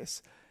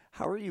space.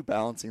 How are you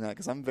balancing that?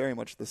 Because I'm very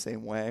much the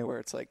same way, where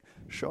it's like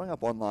showing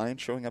up online,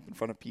 showing up in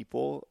front of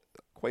people,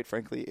 quite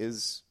frankly,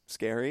 is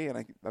scary,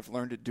 and I've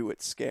learned to do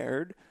it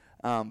scared.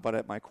 But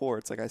at my core,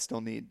 it's like I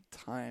still need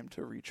time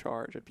to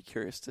recharge. I'd be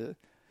curious to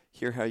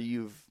hear how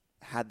you've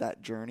had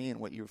that journey and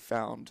what you've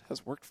found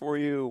has worked for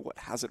you, what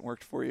hasn't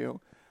worked for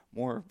you,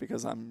 more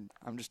because I'm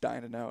just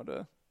dying to know,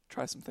 to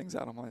try some things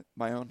out on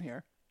my own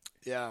here.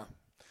 Yeah.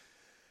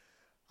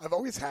 I've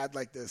always had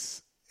like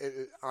this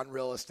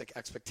unrealistic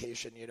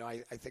expectation.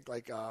 I think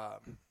like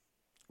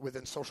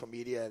within social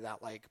media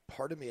that like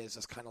part of me is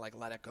just kind of like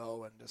let it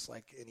go and just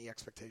like any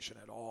expectation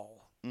at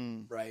all.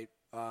 Right?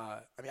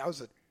 I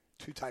was a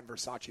 2-time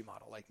Versace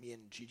model, like me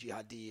and Gigi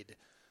Hadid,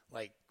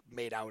 like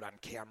made out on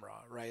camera,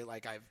 right?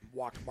 Like I've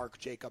walked Marc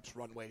Jacobs'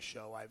 runway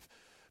show. I've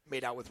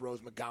made out with Rose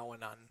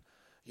McGowan on,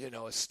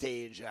 a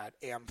stage at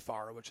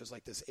AmFAR, which is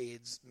like this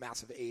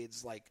massive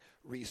AIDS like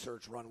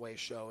research runway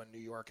show in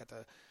New York at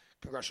the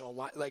Congressional,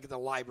 like the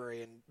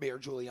library, and Mayor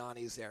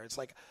Giuliani's there. It's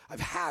like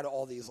I've had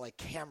all these like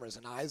cameras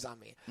and eyes on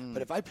me.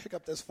 But if I pick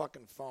up this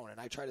fucking phone and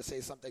I try to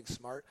say something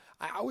smart,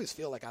 I always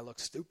feel like I look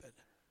stupid.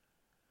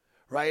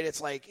 Right?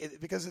 It's like,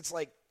 because it's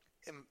like,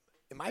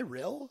 am I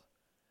real?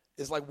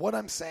 Is like what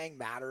I'm saying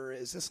matter?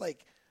 Is this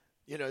like,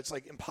 it's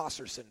like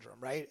imposter syndrome,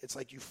 right? It's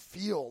like you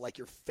feel like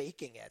you're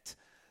faking it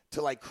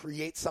to like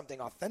create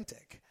something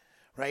authentic,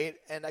 right?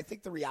 And I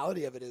think the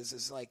reality of it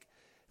is like,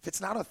 if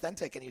it's not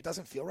authentic and it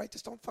doesn't feel right,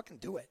 just don't fucking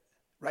do it,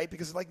 right?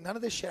 Because like none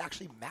of this shit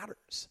actually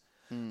matters.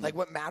 Like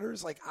what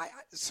matters, like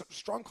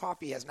Strong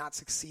Coffee has not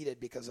succeeded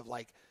because of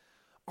like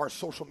our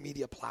social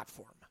media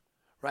platform,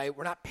 right?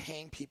 We're not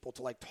paying people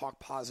to like talk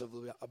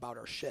positively about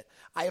our shit.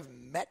 I have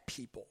met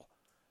people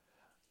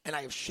and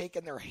I have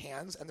shaken their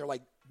hands and they're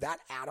like, that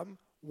Adam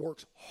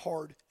works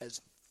hard as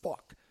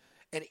fuck.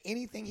 And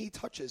anything he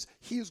touches,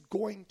 he is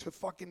going to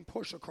fucking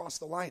push across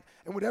the line.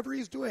 And whatever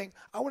he's doing,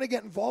 I want to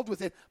get involved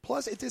with it.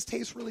 Plus, it just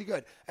tastes really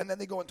good. And then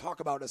they go and talk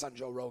about us on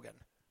Joe Rogan.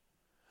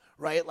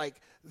 Right? Like,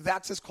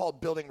 that's just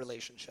called building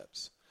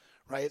relationships.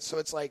 Right? So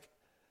it's like,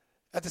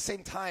 at the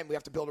same time, we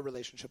have to build a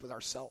relationship with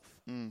ourselves.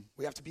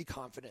 We have to be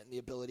confident in the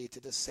ability to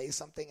just say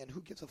something. And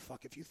who gives a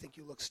fuck if you think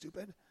you look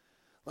stupid?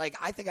 Like,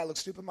 I think I look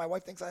stupid. My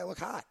wife thinks I look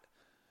hot.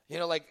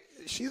 Like,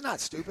 she's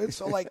not stupid.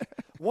 So, like,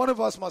 one of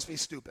us must be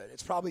stupid.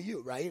 It's probably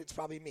you, right? It's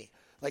probably me.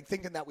 Like,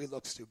 thinking that we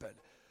look stupid.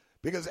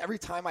 Because every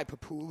time I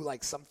poo-poo,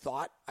 like, some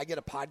thought, I get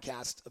a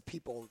podcast of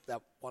people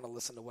that want to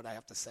listen to what I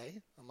have to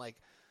say. I'm like,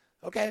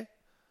 okay.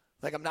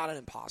 Like, I'm not an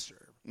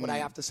imposter. What I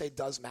have to say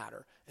does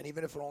matter. And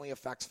even if it only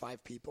affects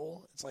 5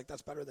 people, it's like,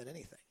 that's better than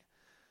anything.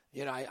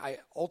 I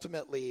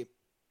ultimately,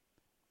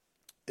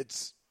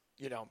 it's,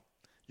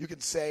 you can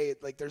say,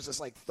 like, there's this,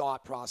 like,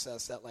 thought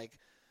process that, like,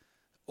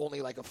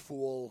 only like a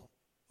fool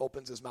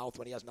opens his mouth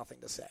when he has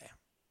nothing to say,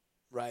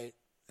 right?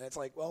 And it's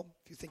like, well,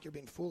 if you think you're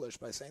being foolish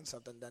by saying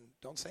something, then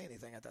don't say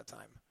anything at that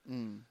time.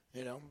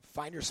 You know,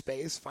 find your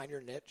space, find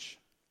your niche.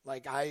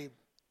 Like I'll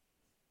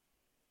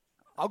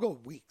go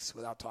weeks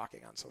without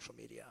talking on social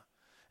media.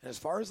 And as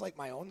far as like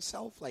my own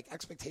self, like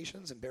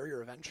expectations and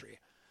barrier of entry,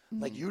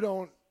 like you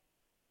don't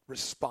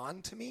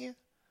respond to me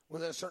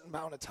within a certain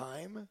amount of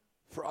time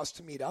for us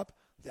to meet up,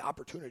 the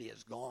opportunity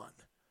is gone.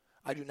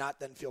 I do not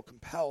then feel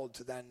compelled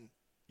to then,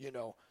 you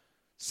know,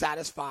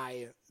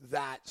 satisfy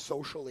that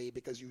socially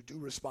because you do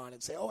respond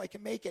and say, oh, I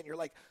can make it. And you're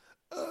like,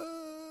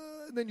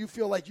 and then you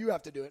feel like you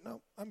have to do it. No,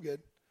 I'm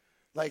good.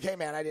 Like, hey,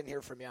 man, I didn't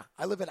hear from you.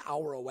 I live an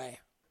hour away.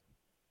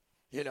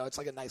 You know, it's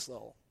like a nice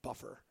little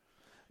buffer.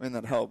 I mean,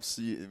 that helps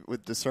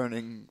with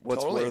discerning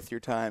what's worth your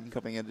time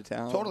coming into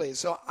town. Totally.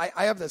 So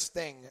I have this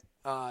thing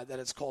that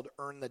it's called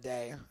Earn the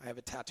Day. I have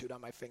it tattooed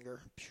on my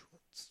finger.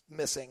 It's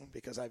missing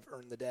because I've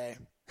earned the day.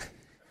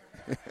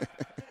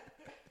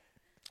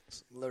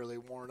 It's literally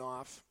worn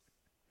off.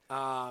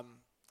 I've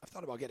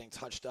thought about getting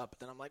touched up, but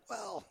then I'm like,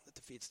 well, that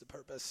defeats the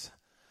purpose.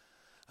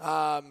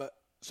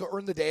 So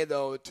Earn the Day,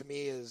 though, to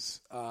me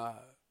is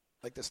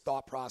like this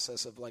thought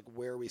process of like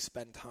where we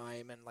spend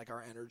time and like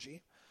our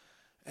energy.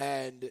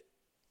 And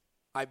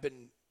I've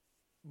been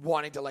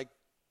wanting to like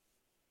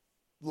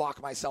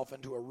lock myself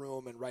into a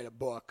room and write a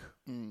book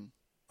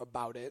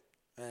about it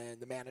and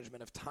the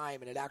management of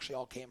time. And it actually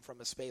all came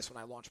from a space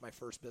when I launched my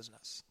first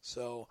business.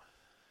 So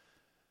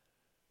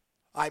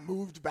I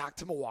moved back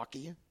to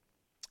Milwaukee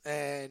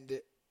and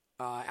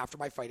after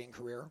my fighting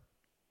career,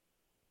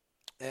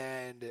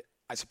 and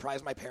I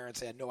surprised my parents.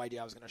 They had no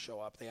idea I was going to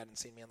show up. They hadn't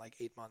seen me in like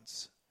 8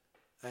 months.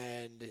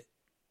 And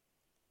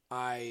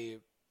I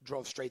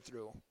drove straight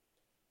through.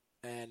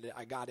 And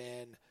I got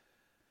in,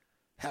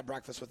 had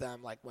breakfast with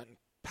them, like went and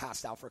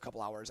passed out for a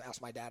couple hours,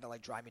 asked my dad to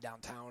like drive me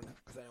downtown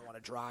because I didn't want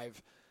to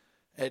drive.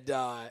 And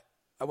I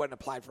went and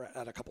applied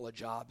at a couple of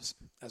jobs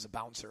as a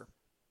bouncer.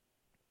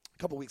 A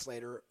couple weeks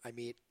later, I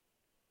meet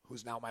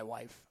who's now my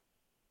wife.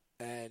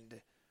 And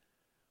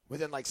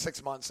within like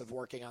 6 months of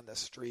working on this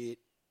street,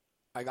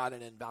 I got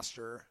an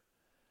investor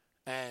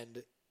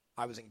and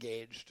I was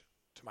engaged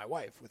to my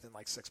wife within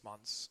like 6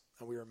 months.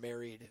 And we were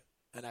married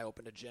and I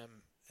opened a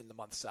gym in the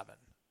month 7.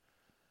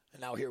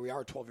 And now here we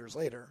are 12 years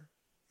later,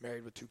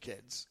 married with 2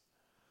 kids.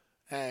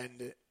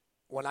 And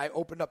when I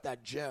opened up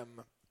that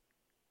gym,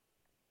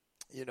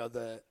 you know,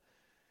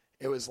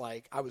 it was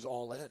like I was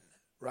all in,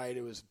 right?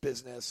 It was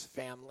business,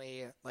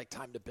 family, like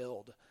time to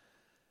build.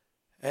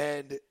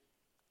 And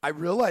I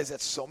realized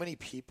that so many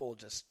people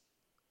just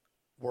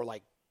were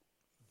like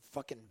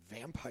fucking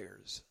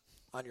vampires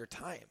on your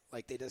time.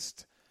 Like they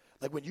just,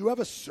 like when you have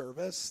a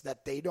service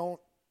that they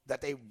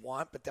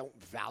want but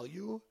don't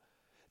value,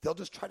 they'll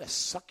just try to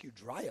suck you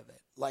dry of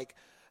it. Like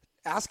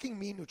asking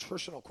me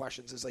nutritional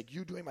questions is like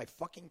you doing my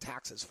fucking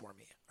taxes for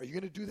me. Are you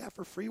going to do that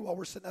for free while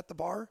we're sitting at the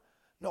bar?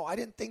 No, I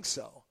didn't think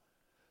so.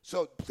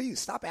 So please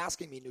stop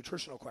asking me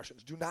nutritional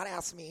questions. Do not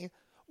ask me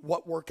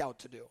what workout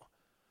to do.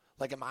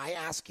 Like, am I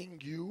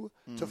asking you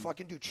to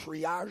fucking do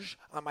triage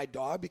on my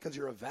dog because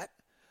you're a vet?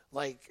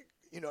 Like,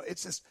 you know,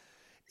 it's just,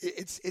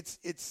 it's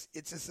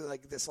just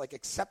like this like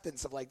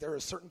acceptance of like there are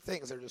certain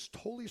things that are just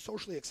totally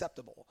socially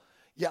acceptable.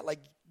 Yet like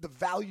the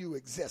value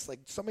exists. Like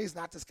somebody's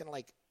not just gonna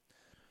like.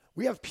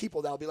 We have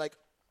people that'll be like,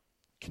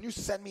 "Can you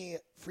send me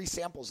free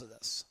samples of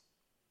this?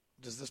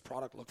 Does this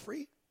product look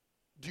free?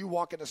 Do you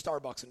walk into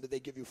Starbucks and do they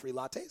give you free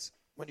lattes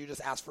when you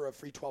just ask for a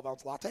free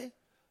 12-ounce latte?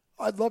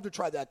 I'd love to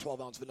try that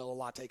 12-ounce vanilla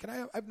latte. Can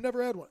I? I've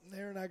never had one.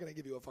 They're not going to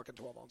give you a fucking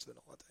 12-ounce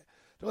vanilla latte.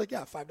 They're like,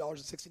 yeah,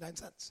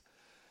 $5.69.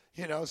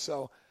 You know,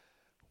 so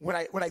when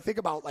I think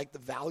about like the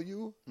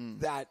value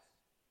that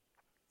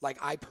like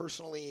I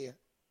personally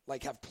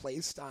like have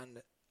placed on,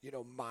 you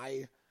know,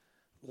 my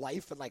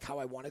life and like how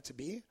I want it to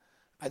be,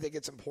 I think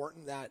it's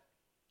important that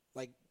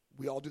like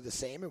we all do the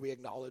same and we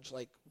acknowledge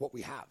like what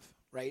we have,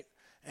 right?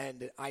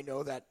 And I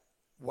know that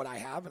what I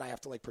have and I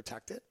have to like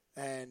protect it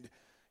and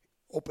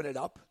open it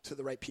up to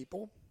the right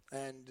people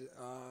and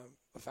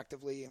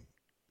effectively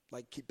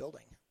like keep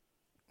building.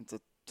 It's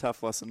a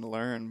tough lesson to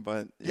learn,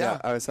 but yeah.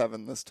 I was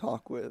having this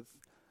talk with,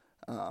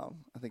 I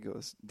think it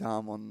was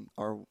Dom on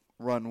our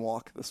run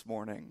walk this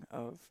morning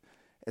of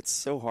it's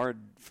so hard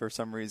for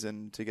some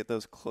reason to get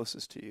those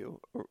closest to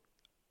you, or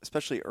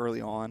especially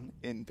early on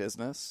in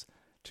business,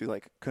 to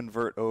like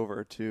convert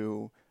over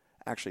to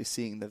actually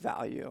seeing the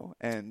value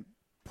and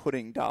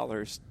putting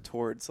dollars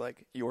towards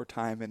like your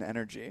time and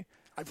energy.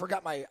 I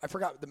forgot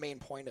the main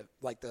point of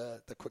like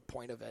the quick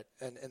point of it,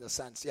 and in the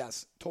sense,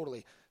 yes,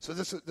 totally. So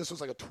this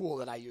was like a tool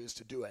that I used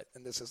to do it,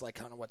 and this is like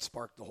kind of what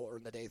sparked the whole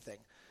Earn the Day thing.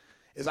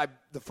 Is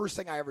the first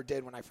thing I ever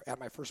did when I had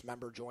my first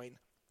member join,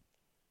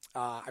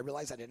 I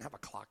realized I didn't have a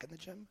clock in the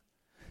gym,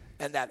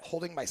 and that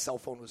holding my cell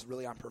phone was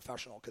really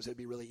unprofessional because it'd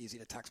be really easy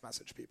to text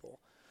message people.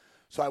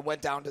 So I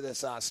went down to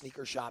this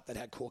sneaker shop that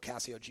had cool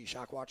Casio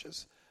G-Shock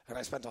watches, and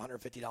I spent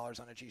 $150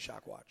 on a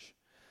G-Shock watch,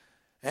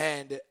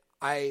 and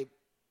I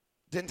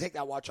didn't take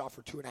that watch off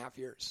for 2.5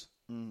 years.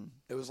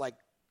 It was like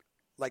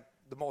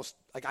the most,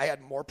 like I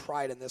had more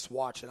pride in this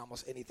watch than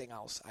almost anything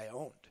else I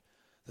owned.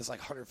 This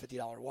like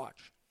 $150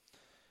 watch.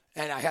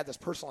 And I had this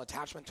personal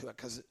attachment to it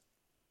because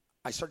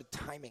I started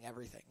timing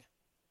everything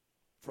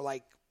for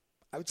like,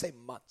 I would say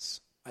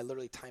months. I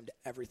literally timed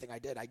everything I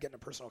did. I'd get in a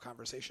personal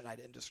conversation.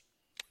 I'd just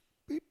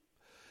beep.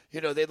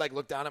 You know, they'd like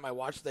look down at my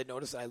watch. They'd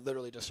notice that I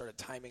literally just started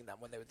timing them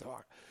when they would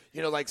talk.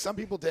 You know, like some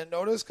people didn't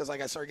notice because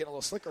like I started getting a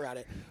little slicker at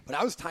it. But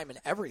I was timing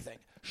everything.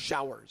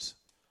 Showers,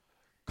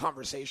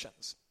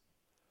 conversations,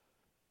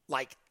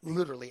 like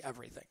literally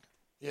everything.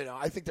 You know,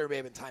 I think there may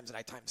have been times that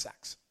I timed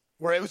sex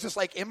where it was just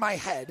like in my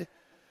head,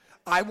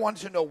 I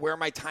wanted to know where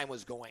my time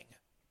was going,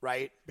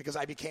 right? Because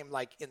I became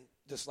like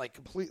just like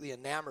completely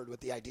enamored with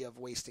the idea of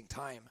wasting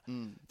time.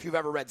 If you've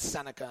ever read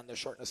Seneca and The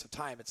Shortness of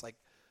Time, it's like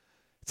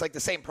the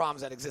same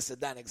problems that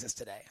existed then exist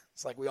today.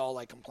 It's like we all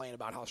like complain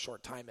about how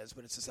short time is,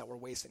 but it's just that we're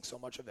wasting so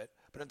much of it.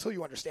 But until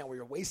you understand where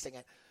you're wasting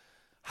it,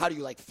 how do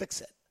you like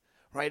fix it,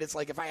 right? It's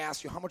like if I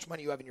asked you how much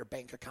money you have in your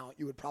bank account,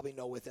 you would probably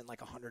know within like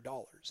 $100.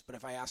 But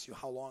if I asked you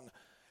how long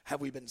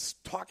have we been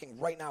talking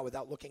right now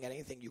without looking at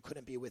anything, you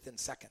couldn't be within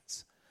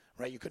seconds,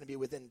 right? You couldn't be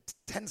within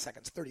 10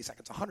 seconds, 30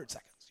 seconds, 100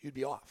 seconds. You'd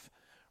be off,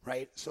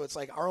 right? So it's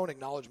like our own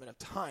acknowledgement of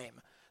time,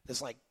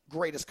 this like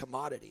greatest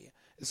commodity,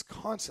 is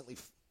constantly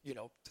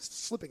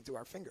just slipping through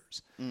our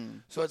fingers.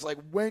 So it's like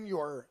when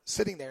you're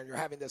sitting there and you're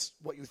having this,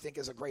 what you think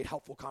is a great,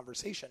 helpful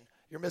conversation,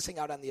 you're missing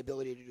out on the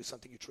ability to do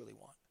something you truly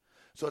want.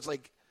 So it's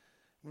like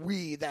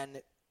we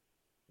then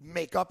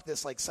make up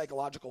this like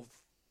psychological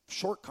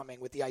shortcoming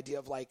with the idea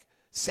of like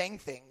saying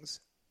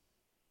things,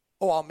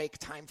 oh, I'll make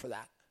time for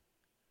that.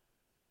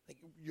 Like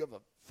you have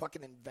a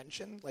fucking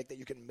invention like that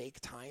you can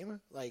make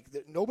time. Like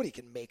nobody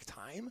can make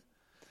time.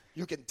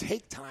 You can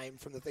take time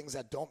from the things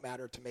that don't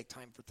matter to make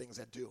time for things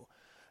that do.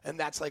 And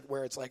that's like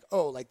where it's like,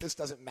 oh, like this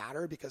doesn't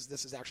matter because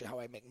this is actually how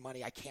I make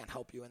money. I can't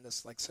help you in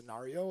this like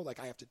scenario. Like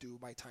I have to do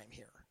my time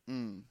here.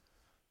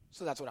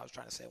 So that's what I was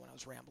trying to say when I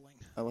was rambling.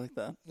 I like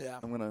that. Yeah.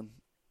 I'm going to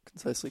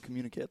concisely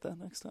communicate that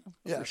next time.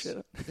 Yes. Appreciate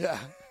it. Yeah.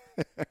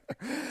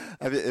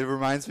 It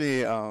reminds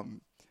me, Rob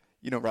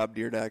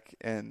Dyrdek,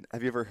 and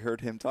have you ever heard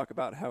him talk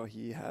about how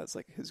he has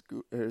like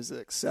his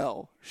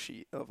Excel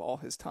sheet of all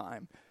his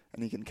time,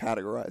 and he can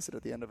categorize it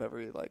at the end of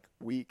every like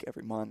week,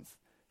 every month.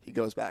 He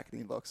goes back and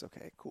he looks,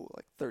 okay, cool,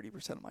 like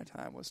 30% of my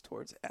time was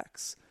towards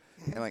X.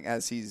 And like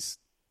as he's,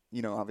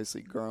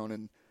 obviously grown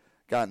and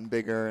gotten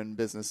bigger and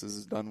business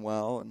has done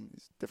well and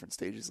different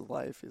stages of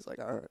life, he's like,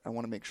 all right, I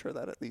want to make sure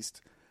that at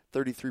least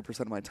 33%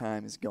 of my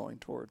time is going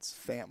towards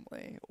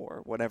family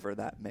or whatever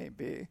that may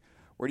be.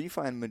 Where do you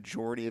find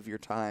majority of your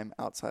time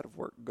outside of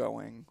work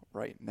going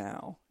right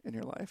now in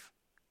your life?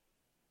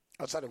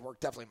 Outside of work,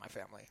 definitely my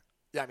family.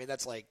 Yeah, I mean,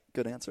 that's like...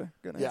 Good answer.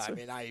 Good yeah, answer. I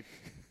mean,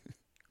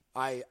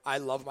 I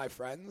love my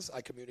friends.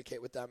 I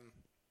communicate with them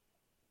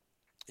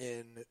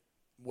in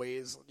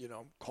ways,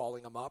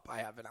 calling them up. I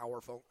have an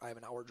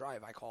hour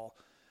drive.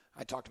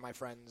 I talk to my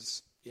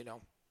friends,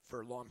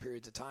 for long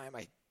periods of time.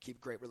 I keep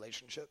great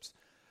relationships.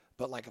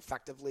 But like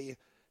effectively,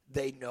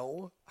 they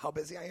know how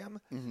busy I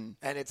am.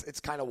 And it's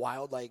kind of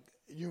wild. Like,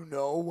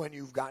 when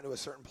you've gotten to a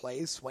certain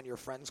place, when your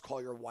friends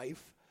call your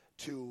wife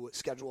to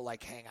schedule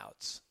like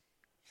hangouts.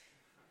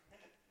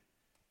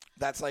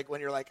 That's like when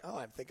you're like, oh,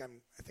 I think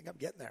I'm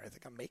getting there. I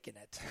think I'm making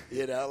it.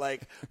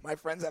 Like my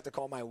friends have to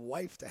call my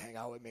wife to hang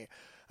out with me.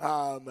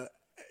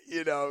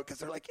 Because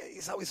they're like,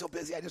 he's always so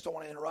busy. I just don't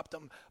want to interrupt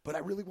him, but I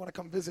really want to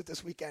come visit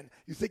this weekend.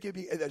 You think it'd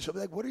be, and then she'll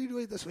be like, what are you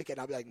doing this weekend?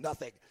 I'll be like,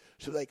 nothing.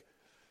 She'll be like,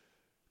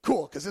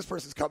 cool, because this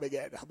person's coming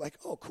in. I'm like,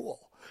 oh,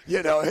 cool.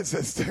 It's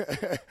just,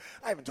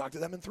 I haven't talked to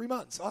them in 3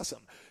 months.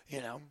 Awesome.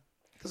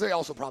 Because they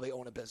also probably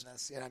own a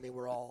business. I mean,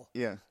 we're all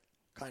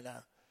kind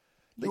of,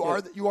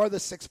 you are the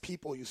 6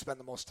 people you spend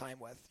the most time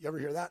with. You ever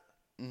hear that?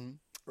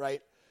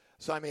 Right?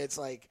 So, I mean, it's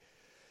like,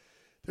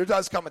 there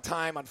does come a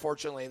time,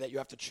 unfortunately, that you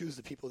have to choose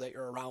the people that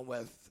you're around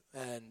with.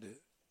 And,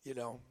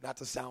 not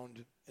to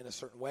sound in a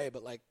certain way,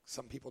 but like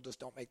some people just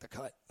don't make the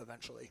cut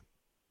eventually.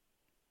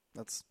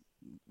 That's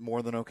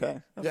more than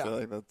okay. I feel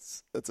like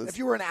that's if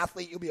you were an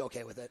athlete, you'll be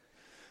okay with it.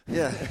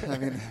 Yeah. I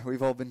mean,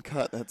 we've all been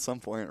cut at some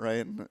point,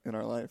 right, in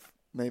our life.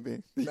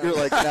 Maybe. No. You're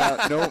like,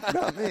 nah, nope,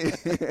 not me.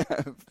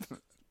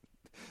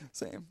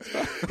 Same.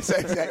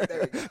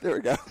 There we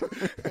go.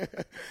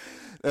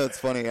 That's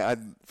funny.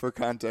 For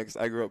context,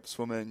 I grew up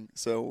swimming,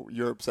 so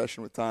your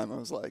obsession with time, I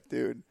was like,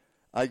 dude,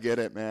 I get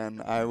it,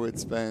 man. I would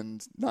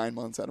spend 9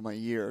 months out of my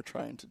year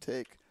trying to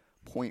take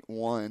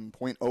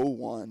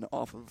 0.01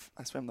 off of,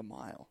 I swam the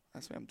mile.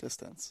 I swam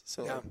distance.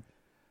 So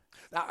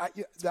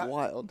it's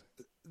wild.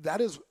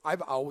 That is,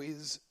 I've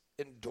always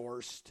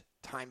endorsed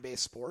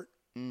time-based sport.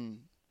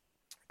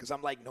 Because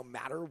I'm like, no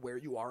matter where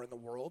you are in the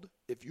world,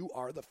 if you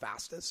are the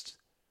fastest,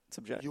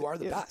 you are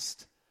the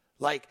best.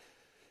 Like,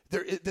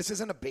 this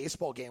isn't a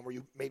baseball game where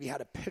you maybe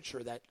had a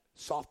pitcher that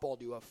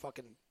softballed you a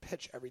fucking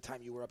pitch every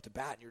time you were up to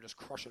bat and you're just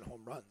crushing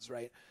home runs,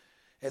 right?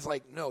 It's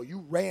like, no,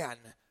 you ran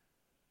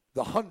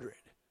the 100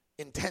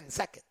 in 10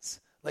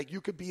 seconds. Like,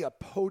 you could be a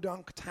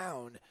podunk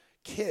town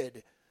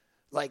kid,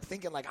 like,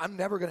 thinking, like, I'm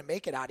never going to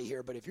make it out of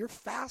here. But if you're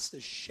fast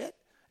as shit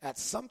at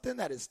something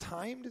that is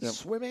timed,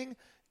 swimming,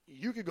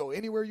 you could go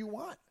anywhere you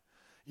want.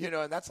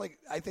 And that's like,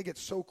 I think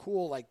it's so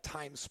cool, like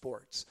time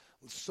sports.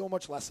 so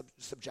much less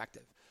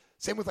subjective.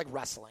 Same with like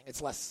wrestling.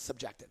 It's less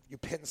subjective. You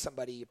pin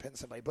somebody,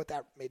 but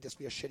that may just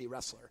be a shitty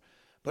wrestler.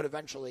 But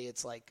eventually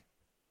it's like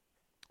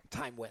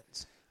time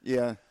wins.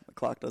 Yeah, the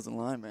clock doesn't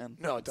lie, man.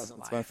 No, it doesn't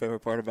lie. That's my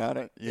favorite part about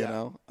it, you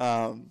know.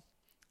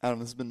 Adam,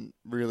 this has been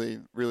really,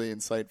 really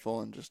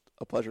insightful and just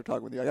a pleasure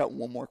talking with you. I got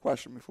one more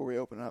question before we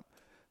open up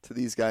to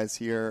these guys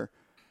here.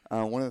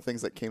 One of the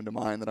things that came to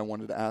mind that I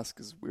wanted to ask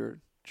as we were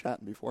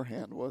chatting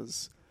beforehand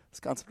was this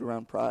concept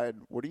around pride.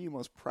 What are you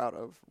most proud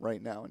of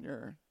right now in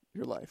your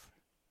life?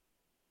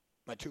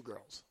 My 2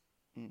 girls.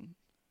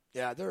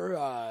 Yeah,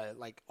 they're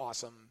like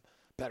awesome,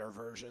 better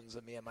versions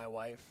of me and my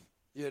wife.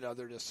 You know,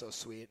 they're just so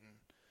sweet, and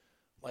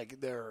like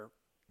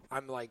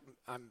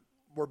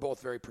we're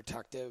both very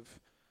protective.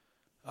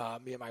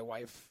 Me and my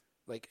wife,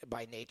 like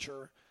by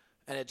nature,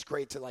 and it's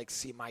great to like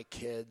see my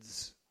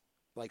kids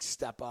like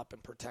step up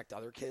and protect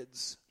other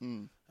kids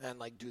and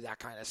like do that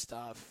kind of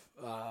stuff,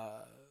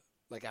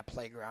 like at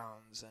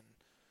playgrounds, and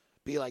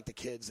be like the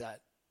kids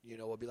that, you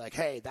know, will be like,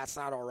 hey, that's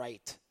not all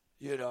right.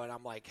 You know, and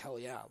I'm like, hell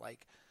yeah,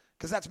 like,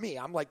 because that's me.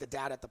 I'm like the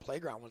dad at the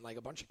playground when like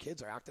a bunch of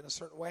kids are acting a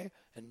certain way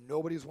and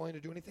nobody's willing to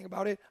do anything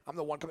about it. I'm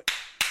the one coming,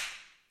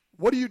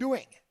 what are you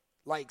doing?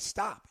 Like,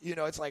 stop. You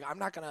know, it's like I'm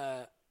not going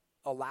to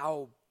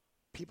allow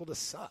people to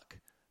suck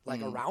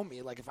like around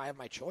me. Like if I have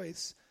my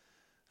choice,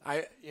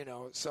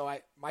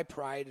 my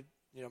pride,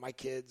 you know, my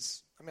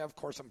kids, I mean, of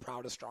course I'm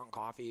proud of Strong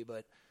Coffee,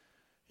 but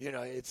you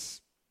know,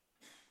 it's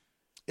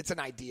an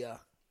idea,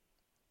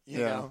 you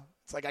know,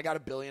 it's like I got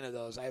 1 billion of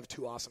those. I have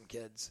 2 awesome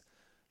kids,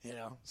 you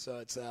know, so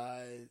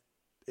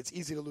it's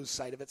easy to lose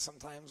sight of it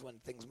sometimes when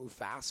things move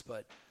fast,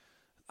 but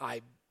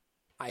I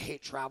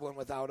hate traveling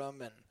without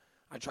them, and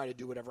I try to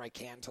do whatever I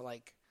can to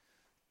like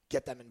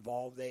get them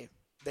involved. They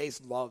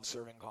love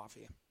serving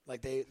coffee.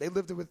 Like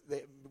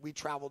we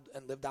traveled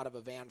and lived out of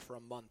a van for a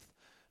month,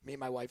 me and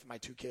my wife and my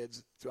 2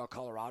 kids throughout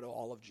Colorado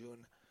all of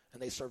June,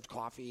 and they served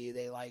coffee.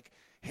 They like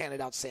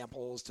handed out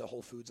samples to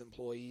Whole Foods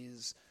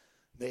employees.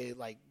 They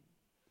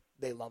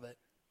love it.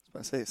 I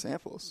was going to say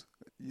samples.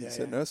 You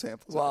said no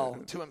samples. Well,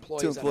 2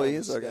 employees. 2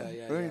 employees,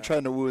 okay. We're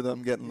trying to woo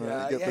them, get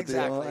the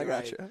exactly, deal. I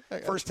got you.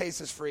 First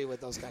taste is free with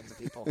those kinds of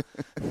people.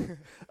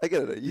 I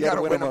get it. You got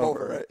to win them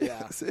over, right?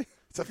 Yeah. See?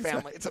 It's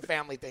a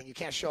family thing. You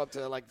can't show up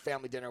to like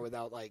family dinner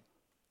without like,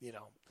 you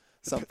know,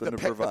 something to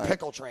provide. The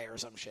pickle tray or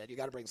some shit. You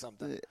got to bring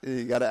something.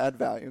 You got to add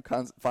value.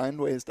 Find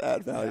ways to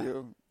add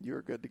value. Yeah.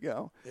 You're good to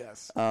go.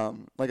 Yes.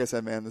 Like I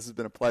said, man, this has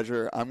been a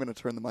pleasure. I'm going to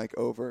turn the mic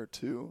over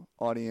to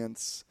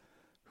audience.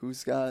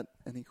 Who's got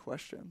any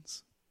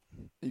questions?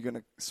 You're going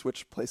to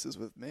switch places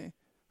with me,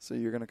 so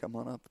you're going to come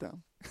on up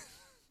down.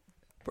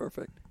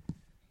 Perfect.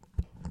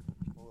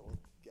 A little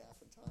gap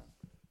in time.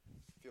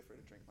 Feel free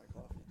to drink my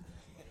coffee.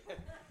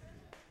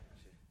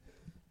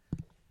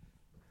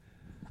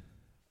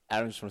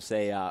 Adam, I just want to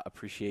say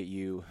appreciate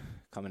you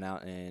coming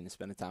out and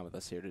spending time with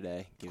us here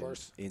today. Giving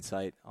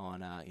insight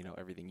on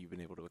everything you've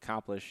been able to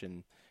accomplish,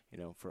 and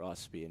for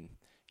us being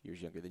years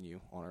younger than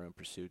you on our own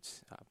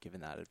pursuits,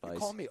 giving that advice. You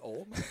call me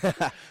old?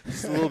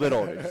 Just a little bit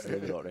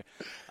older.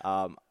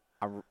 I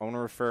want to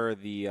refer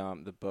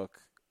the book,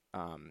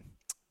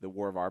 The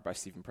War of Art by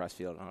Stephen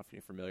Pressfield. I don't know if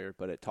you're familiar,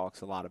 but it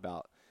talks a lot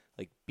about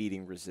like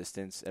beating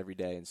resistance every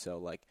day. And so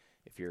like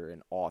if you're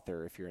an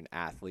author, if you're an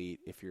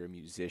athlete, if you're a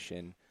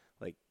musician,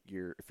 like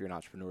if you're an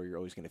entrepreneur, you're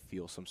always going to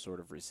feel some sort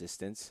of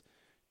resistance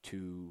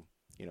to,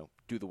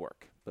 do the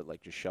work, but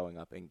like just showing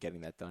up and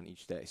getting that done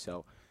each day.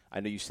 So I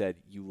know you said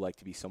you like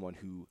to be someone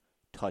who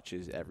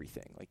touches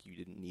everything. Like you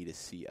didn't need a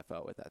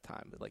CFO at that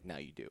time, but like now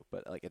you do.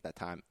 But like at that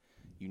time,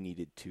 you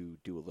needed to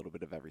do a little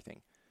bit of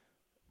everything.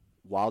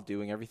 While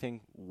doing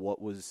everything,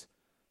 what was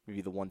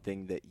maybe the one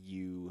thing that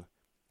you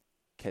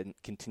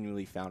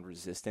continually found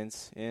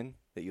resistance in,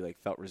 that you like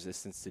felt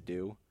resistance to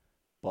do,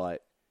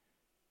 but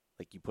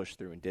like you pushed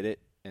through and did it?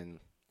 And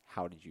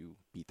how did you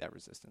beat that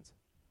resistance?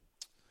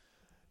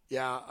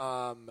 Yeah,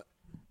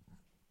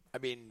 I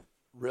mean,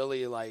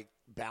 really like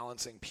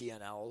balancing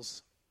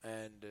P&Ls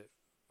and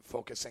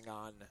focusing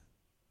on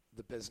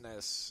the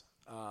business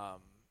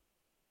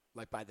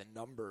like by the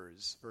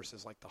numbers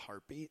versus like the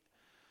heartbeat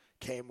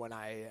came when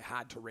I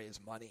had to raise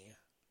money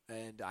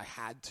and I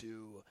had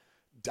to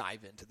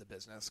dive into the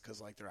business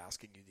because like they're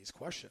asking you these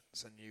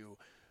questions, and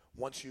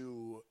once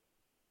you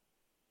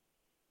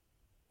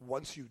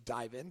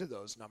dive into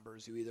those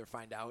numbers, you either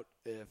find out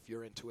if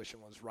your intuition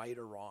was right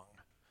or wrong,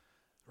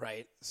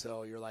 right?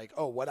 So you're like,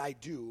 oh, what I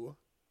do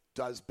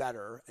does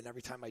better, and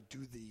every time I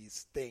do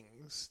these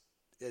things,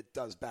 it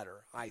does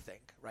better, I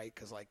think, right?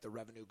 Because like the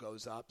revenue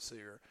goes up, so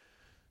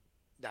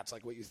that's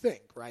like what you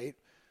think, right?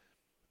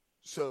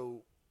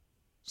 So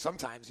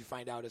sometimes you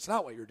find out it's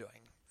not what you're doing,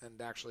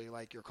 and actually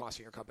like you're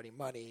costing your company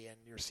money, and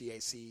your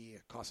CAC,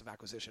 cost of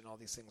acquisition, all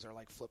these things are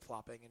like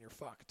flip-flopping, and you're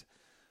fucked.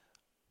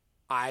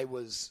 I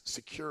was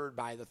secured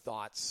by the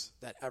thoughts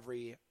that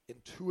every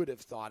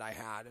intuitive thought I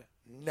had,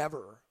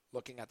 never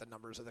looking at the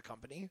numbers of the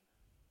company,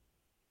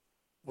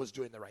 was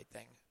doing the right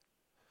thing.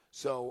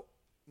 So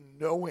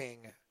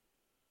knowing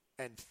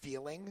and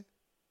feeling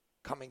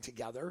coming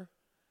together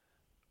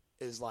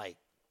is like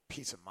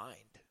peace of mind.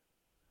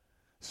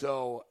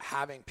 So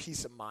having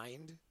peace of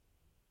mind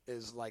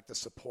is like the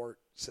support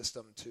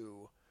system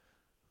to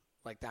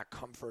like that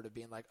comfort of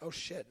being like, oh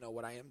shit, no,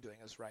 what I am doing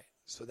is right.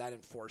 So that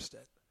enforced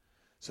it.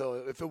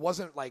 So if it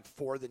wasn't like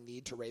for the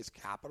need to raise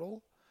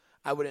capital,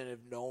 I wouldn't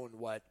have known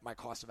what my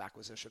cost of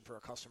acquisition for a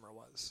customer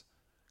was.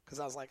 Because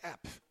I was like,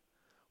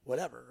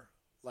 whatever.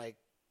 Like,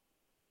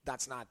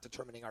 that's not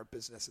determining our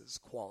business's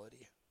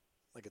quality.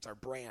 Like, it's our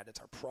brand, it's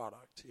our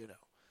product, you know.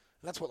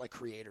 And that's what like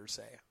creators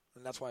say.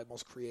 And that's why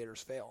most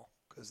creators fail,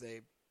 because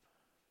they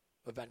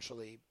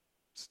eventually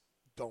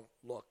don't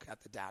look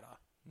at the data.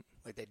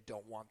 Like, they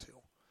don't want to.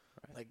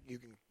 Right. Like, you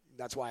can,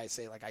 that's why I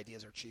say like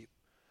ideas are cheap.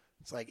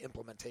 It's like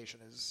implementation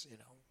is, you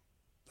know,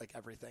 like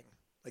everything.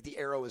 Like the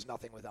arrow is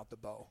nothing without the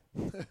bow.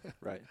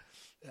 Right.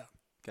 Yeah.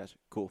 Gotcha.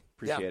 Cool.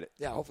 Appreciate it.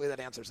 Yeah, hopefully that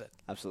answers it.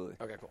 Absolutely.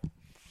 Okay, cool.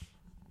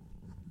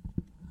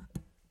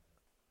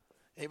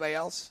 Anybody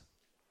else?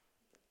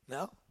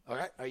 No? All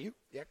right. Are you?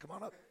 Yeah, come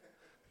on up.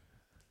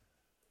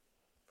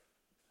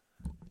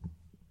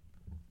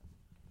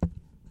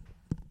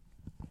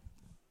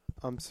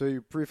 So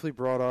you briefly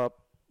brought up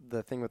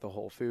the thing with the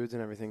Whole Foods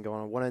and everything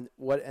going on.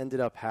 What ended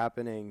up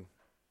happening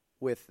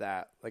with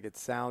that? Like, it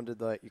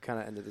sounded like you kind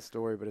of ended the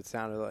story, but it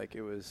sounded like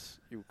it was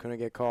you couldn't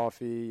get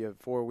coffee. You had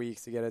 4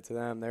 weeks to get it to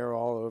them. They were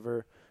all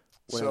over.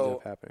 What ended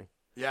up happening?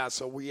 Yeah,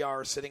 so we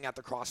are sitting at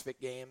the CrossFit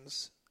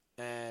Games,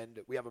 and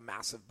we have a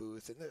massive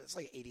booth, and it's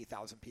like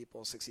 80,000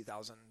 people,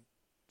 60,000,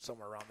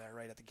 somewhere around there,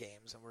 right at the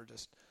games, and we're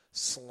just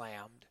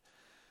slammed.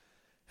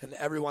 And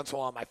every once in a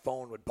while, my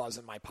phone would buzz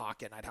in my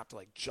pocket, and I'd have to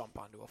like jump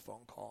onto a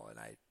phone call. And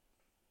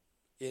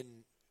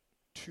in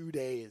 2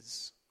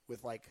 days,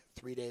 with like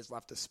 3 days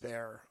left to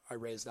spare, I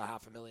raised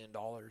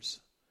 $500,000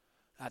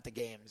 at the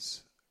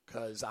games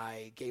because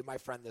I gave my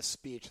friend this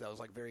speech that was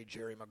like very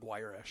Jerry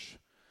Maguire-ish.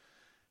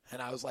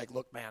 And I was like,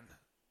 look, man,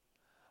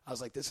 I was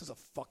like, this is a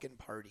fucking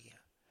party.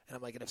 And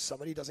I'm like, and if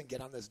somebody doesn't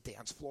get on this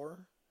dance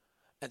floor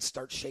and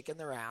start shaking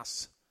their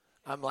ass,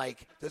 I'm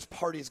like, this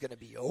party is going to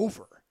be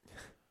over.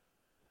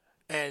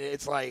 And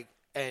it's like,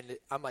 and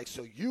I'm like,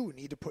 so you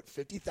need to put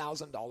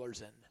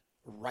 $50,000 in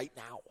right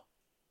now.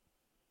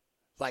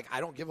 Like, I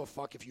don't give a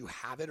fuck if you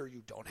have it or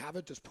you don't have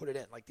it. Just put it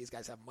in. Like, these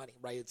guys have money,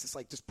 right? It's just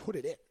like, just put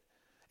it in.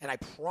 And I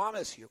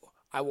promise you,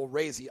 I will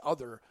raise the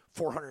other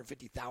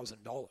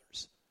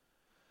 $450,000.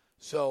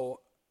 So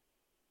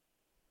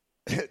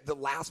the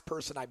last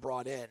person I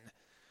brought in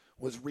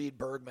was Reed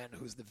Bergman,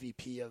 who's the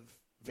VP of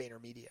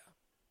VaynerMedia.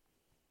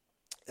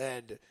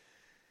 And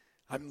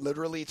I'm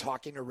literally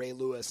talking to Ray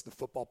Lewis, the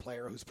football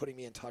player, who's putting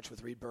me in touch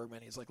with Reed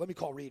Bergman. He's like, let me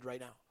call Reed right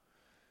now.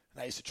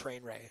 And I used to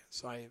train Ray.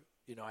 So I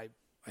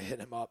hit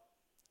him up.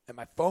 And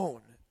my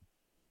phone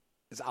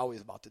is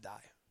always about to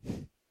die.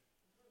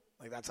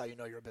 Like, that's how you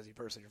know you're a busy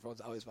person. Your phone's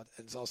always about to,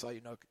 and it's also how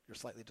you know you're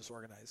slightly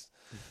disorganized.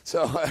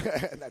 So,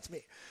 and that's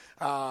me.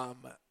 And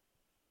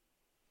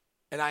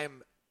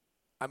I'm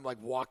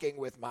like walking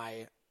with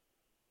my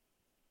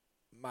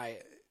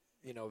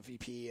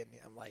VP, and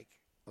I'm like,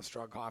 a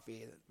Strong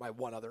Coffee, my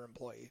one other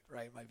employee,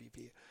 right, my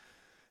VP.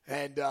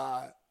 And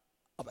I'm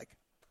like,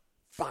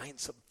 find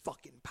some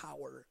fucking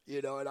power,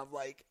 and I'm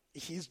like,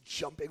 he's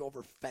jumping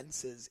over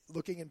fences,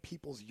 looking in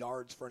people's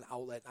yards for an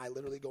outlet, and I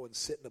literally go and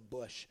sit in a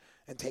bush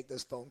and take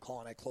this phone call,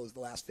 and I close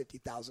the last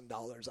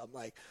 $50,000.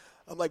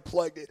 I'm like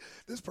plugged in.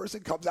 This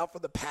person comes out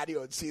from the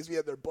patio and sees me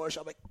in their bush.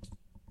 I'm like,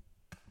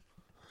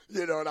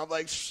 and I'm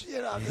like,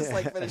 shit, I'm just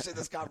like finishing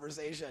this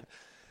conversation.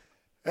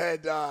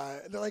 And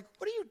they're like,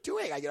 what are you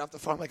doing? I get off the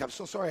phone. I'm like, I'm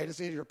so sorry. I just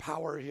needed your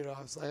power. I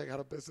was like, I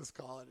got a business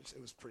call. And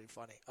it was pretty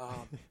funny.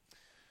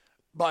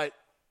 But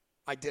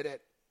I did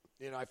it.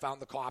 I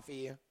found the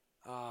coffee.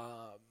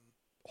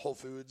 Whole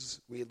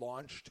Foods, we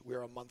launched. We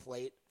were a month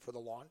late for the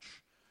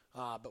launch,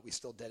 but we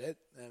still did it.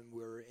 And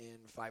we're in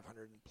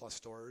 500 plus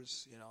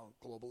stores,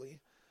 globally,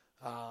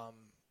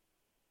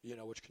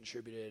 which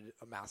contributed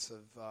a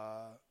massive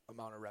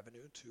amount of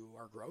revenue to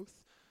our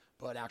growth.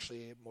 But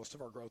actually, most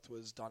of our growth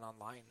was done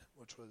online,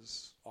 which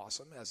was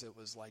awesome, as it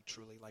was like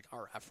truly like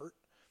our effort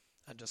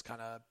and just kind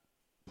of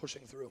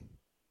pushing through.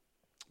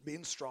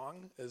 Being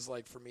strong is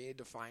like, for me,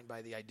 defined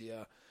by the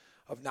idea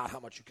of not how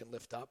much you can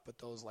lift up, but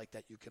those like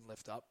that you can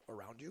lift up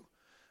around you.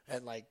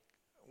 And like,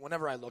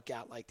 whenever I look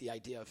at like the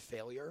idea of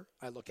failure,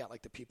 I look at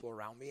like the people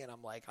around me, and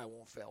I'm like, I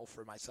won't fail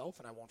for myself,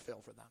 and I won't fail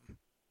for them.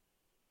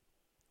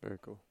 Very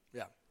cool.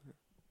 Yeah.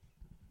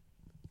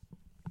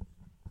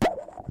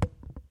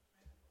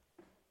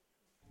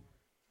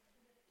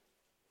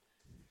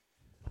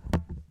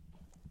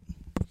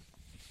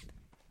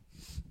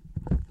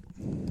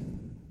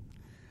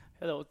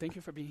 Hello, thank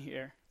you for being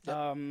here.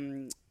 Yep.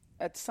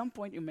 At some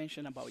point you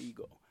mentioned about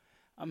ego.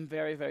 I'm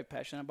very, very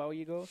passionate about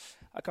ego.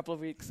 A couple of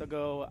weeks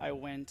ago, I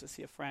went to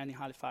see a friend in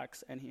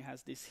Halifax, and he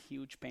has this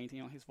huge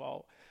painting on his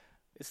wall.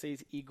 It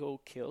says, "Ego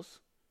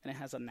kills," and it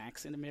has an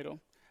X in the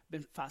middle.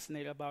 Been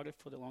fascinated about it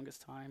for the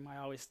longest time. I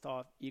always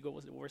thought ego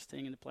was the worst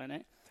thing in the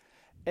planet.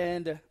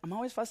 And I'm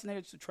always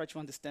fascinated to try to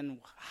understand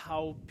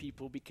how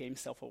people became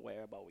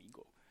self-aware about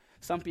ego.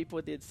 Some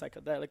people did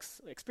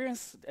psychedelics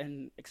experience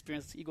and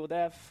experienced ego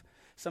death.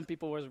 Some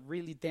people were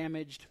really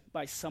damaged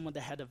by someone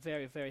that had a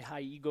very, very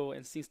high ego,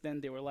 and since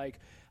then they were like,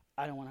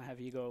 I don't want to have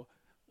ego.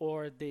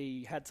 Or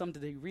they had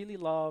something they really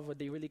love or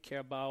they really care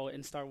about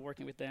and start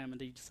working with them,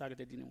 and they decided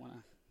they didn't want to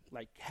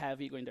like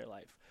have ego in their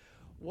life.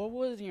 What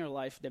was in your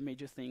life that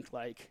made you think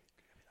like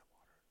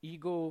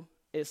ego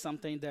is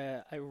something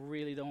that I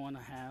really don't want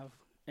to have,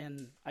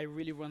 and I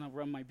really want to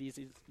run my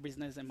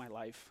business and my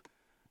life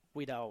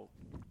without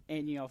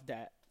any of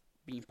that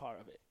being part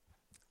of it?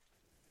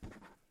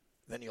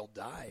 Then you'll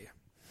die.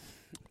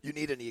 You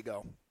need an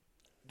ego.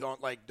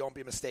 Don't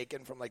be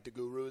mistaken from like the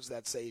gurus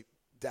that say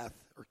death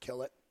or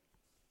kill it.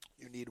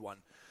 You need one.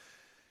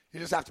 You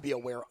just have to be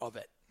aware of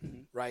it,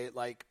 right?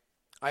 Like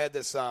I had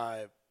this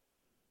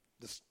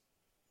this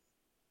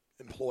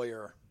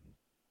employer,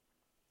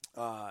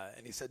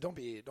 and he said,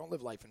 don't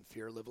live life in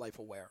fear, live life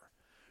aware,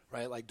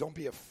 right? Like don't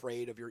be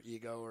afraid of your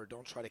ego or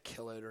don't try to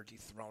kill it or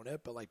dethrone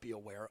it, but like be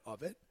aware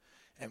of it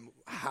and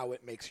how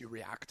it makes you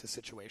react to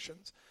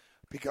situations.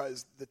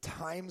 Because the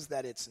times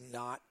that it's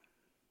not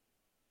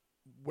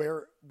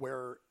where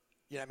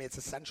it's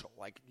essential.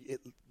 Like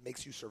it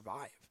makes you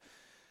survive.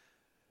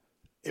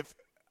 If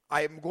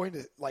I'm going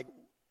to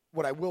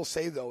what I will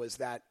say though is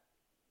that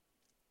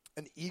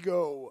an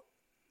ego,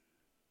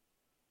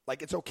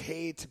 like it's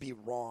okay to be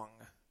wrong,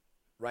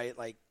 right?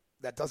 Like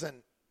that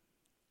doesn't,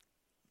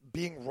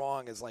 being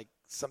wrong is like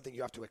something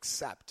you have to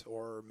accept,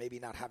 or maybe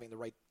not having the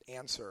right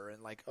answer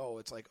and like,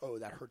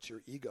 that hurts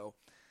your ego.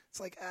 It's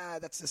like,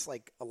 that's just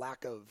like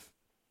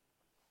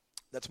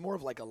that's more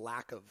of like a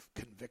lack of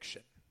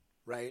conviction,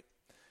 right?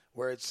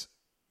 Where it's,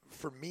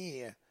 for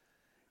me,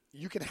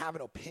 you can have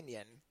an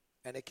opinion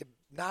and it could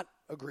not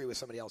agree with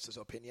somebody else's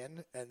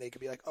opinion, and they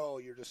could be like, oh,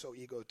 you're just so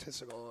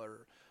egotistical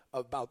or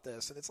about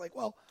this. And it's like,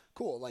 well,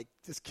 cool, like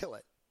just kill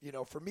it.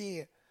 For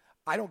me,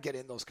 I don't get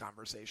in those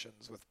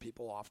conversations with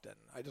people often.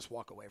 I just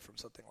walk away from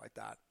something like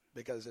that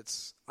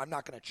because I'm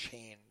not going to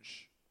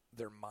change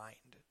their mind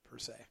per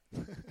se.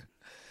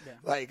 Yeah.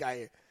 Like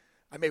I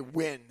may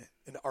win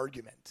an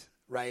argument,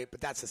 right? But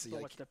that's just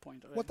What's the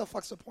point of it? What the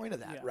fuck's the point of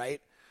that, Yeah.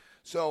 right?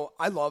 So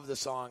I love the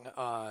song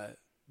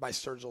by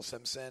Sturgill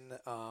Simpson,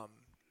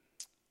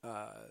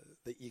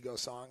 the ego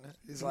song.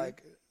 He's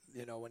like,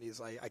 when he's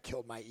like, I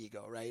killed my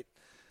ego, right?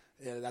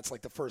 That's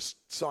like the first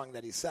song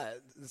that he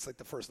said. It's like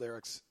the first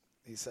lyrics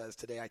he says,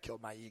 today I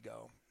killed my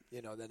ego.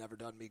 That never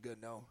done me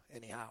good, no,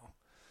 anyhow.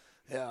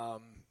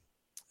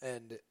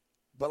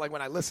 But like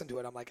when I listen to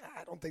it, I'm like,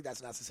 I don't think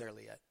that's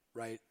necessarily it,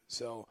 right?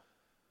 So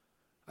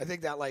I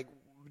think that like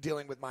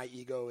dealing with my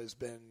ego has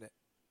been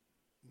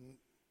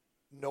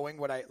knowing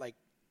what I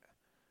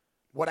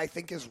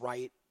think is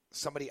right.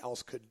 Somebody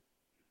else could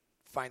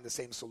find the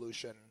same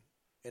solution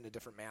in a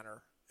different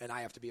manner, and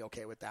I have to be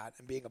okay with that.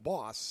 And being a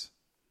boss,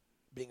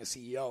 being a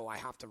CEO, I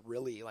have to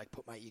really like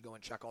put my ego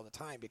in check all the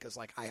time, because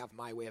like I have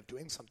my way of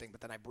doing something,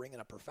 but then I bring in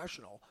a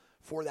professional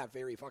for that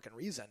very fucking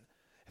reason.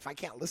 If I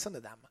can't listen to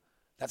them,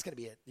 that's going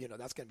to be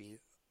that's going to be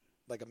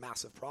like a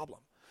massive problem.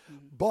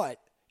 Mm-hmm. But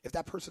if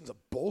that person's a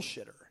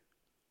bullshitter,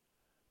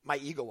 my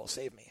ego will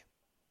save me.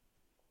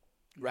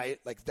 Mm-hmm. Right?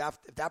 Like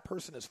if that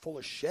person is full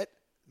of shit,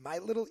 my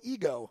little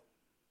ego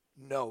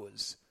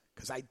knows,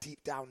 because I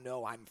deep down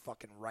know I'm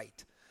fucking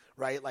right.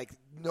 Right? Like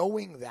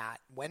knowing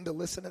that when to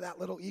listen to that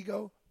little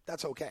ego,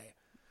 that's okay.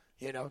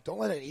 Don't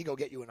let an ego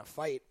get you in a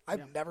fight.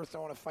 I've never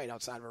thrown a fight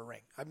outside of a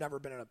ring. I've never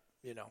been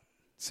in a,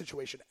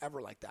 situation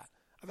ever like that.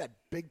 I've had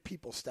big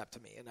people step to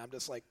me, and I'm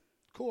just like,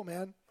 cool,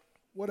 man,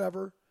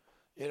 whatever.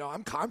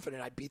 I'm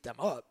confident I beat them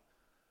up,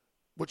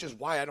 which is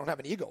why I don't have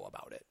an ego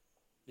about it.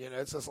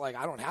 It's just like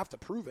I don't have to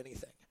prove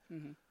anything.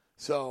 Mm-hmm.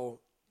 So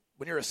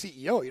when you're a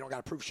CEO, you don't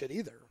got to prove shit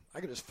either.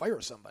 I could just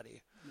fire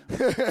somebody.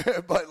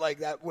 Yeah. But like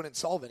that wouldn't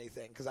solve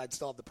anything, because I'd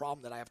still have the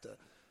problem that I have to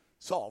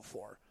solve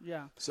for.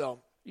 Yeah. So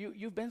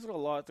you've been through a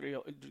lot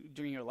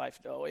during your life,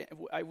 though.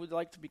 I would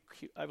like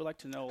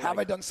to know. Have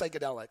I done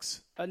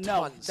psychedelics? No,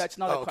 Tons. that's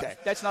not okay.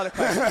 That's not a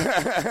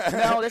question.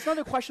 No, that's not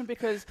a question,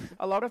 because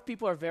a lot of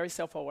people are very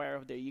self-aware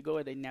of their ego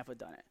and they never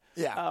done it.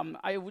 Yeah.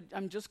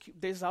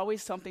 There's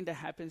always something that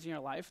happens in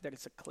your life that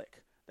it's a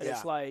click. That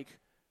it's like,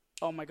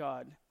 oh my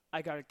God,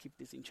 I gotta keep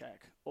this in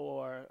check,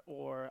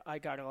 or I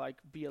gotta like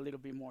be a little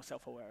bit more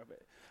self-aware of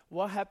it.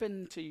 What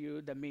happened to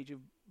you that made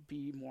you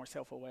be more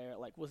self-aware?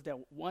 Like, was there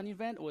one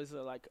event, or was it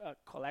like a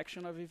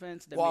collection of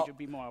events that made you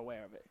be more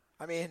aware of it?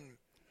 I mean,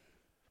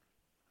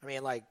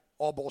 like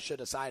all bullshit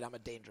aside, I'm a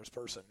dangerous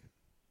person,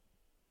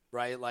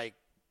 right? Like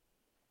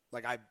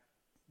I've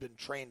been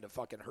trained to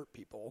fucking hurt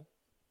people,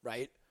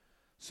 right?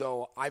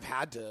 So I've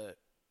had to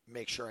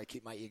make sure I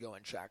keep my ego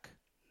in check.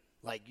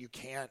 Like you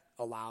can't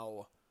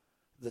allow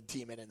the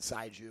demon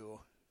inside you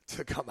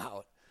to come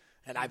out.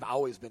 And I've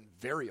always been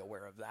very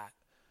aware of that.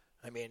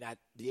 I mean, at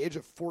the age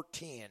of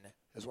 14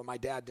 is when my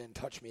dad didn't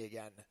touch me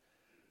again.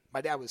 My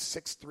dad was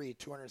 6'3",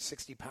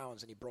 260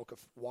 pounds, and he broke a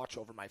watch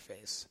over my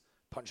face,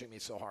 punching me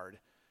so hard.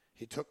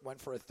 He went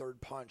for a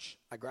third punch.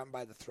 I grabbed him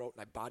by the throat,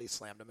 and I body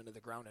slammed him into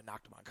the ground and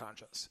knocked him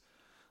unconscious.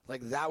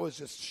 Like, that was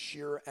just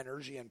sheer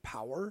energy and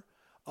power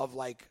of,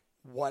 like,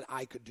 what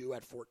I could do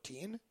at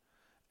 14.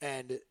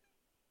 And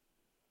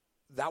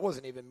that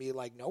wasn't even me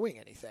like knowing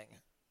anything.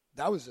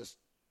 That was just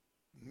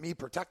me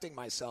protecting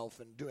myself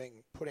and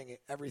putting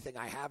everything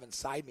I have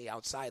inside me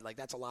outside. Like,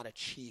 that's a lot of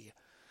chi.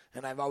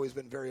 And I've always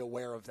been very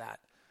aware of that.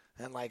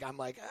 And like, I'm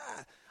like,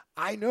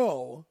 I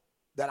know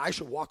that I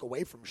should walk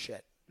away from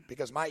shit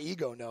because my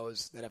ego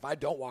knows that if I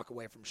don't walk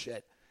away from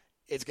shit,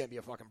 it's going to be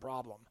a fucking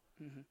problem.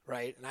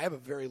 Right? And I have a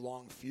very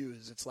long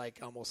fuse. It's like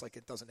almost like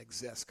it doesn't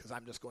exist because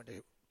I'm just going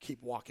to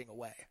keep walking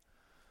away.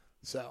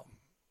 So,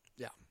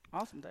 yeah.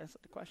 Awesome. To answer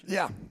the question.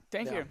 Yeah.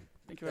 Thank you.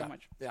 Thank you very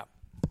much. Yeah.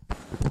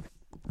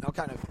 I'll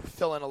kind of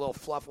fill in a little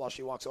fluff while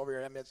she walks over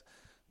here. I mean,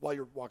 while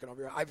you're walking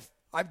over here,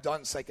 I've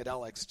done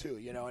psychedelics too,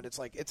 you know, and it's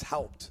like it's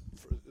helped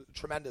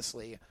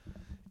tremendously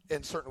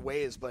in certain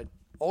ways. But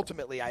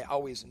ultimately, I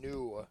always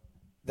knew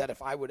that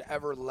if I would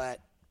ever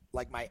let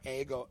like my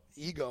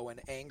ego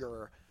and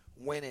anger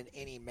win in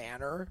any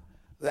manner,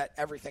 that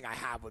everything I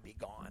have would be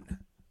gone,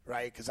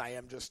 right? Because I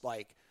am just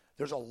like,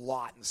 there's a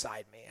lot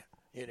inside me.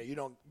 You know, you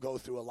don't go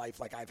through a life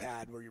like I've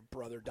had where your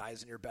brother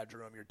dies in your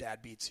bedroom, your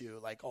dad beats you,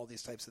 like all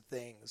these types of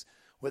things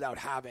without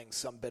having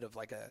some bit of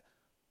like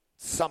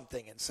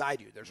something inside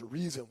you. There's a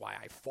reason why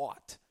I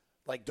fought.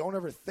 Like, don't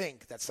ever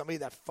think that somebody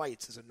that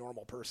fights is a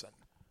normal person.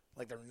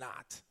 Like, they're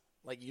not.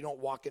 Like, you don't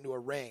walk into a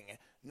ring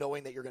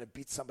knowing that you're going to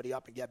beat somebody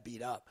up and get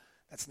beat up.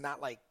 That's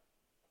not like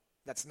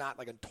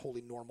a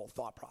totally normal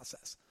thought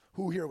process.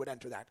 Who here would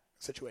enter that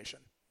situation?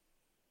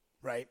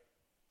 Right?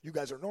 You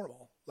guys are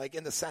normal. Like,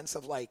 in the sense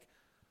of like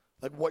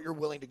what you're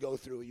willing to go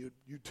through, you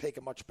take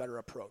a much better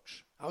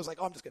approach. I was like,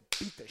 oh, I'm just going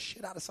to beat the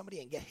shit out of somebody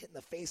and get hit in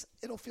the face.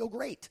 It'll feel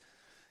great.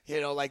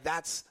 You know, like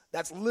that's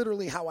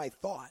literally how I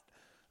thought.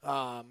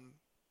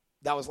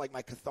 That was like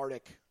my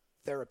cathartic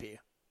therapy.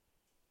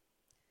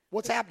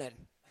 What's happening?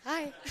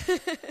 Hi.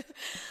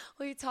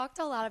 Well, you talked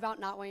a lot about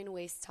not wanting to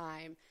waste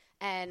time.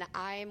 And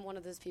I'm one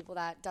of those people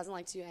that doesn't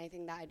like to do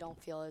anything that I don't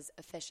feel is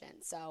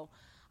efficient. So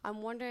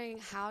I'm wondering,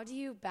 how do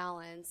you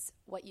balance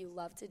what you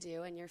love to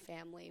do and your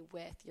family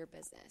with your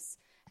business?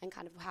 And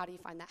kind of how do you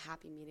find that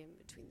happy medium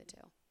between the two?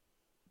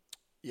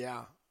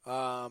 Yeah.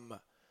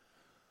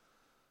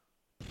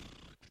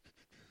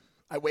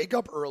 I wake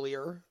up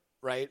earlier,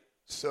 right?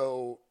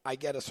 So I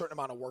get a certain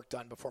amount of work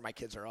done before my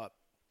kids are up.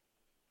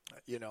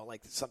 You know,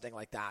 like something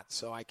like that.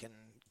 So I can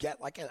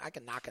I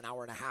can knock an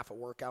hour and a half of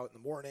work out in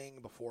the morning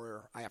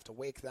before I have to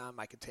wake them.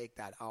 I could take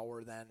that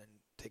hour then and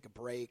take a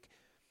break.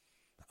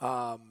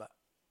 I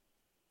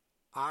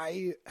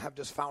have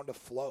just found a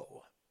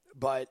flow,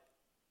 but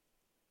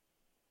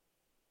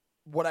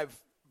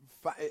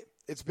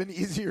it's been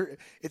easier.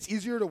 It's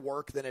easier to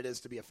work than it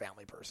is to be a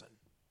family person,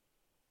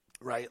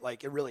 right?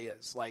 Like, it really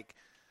is. Like,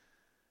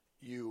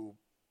 you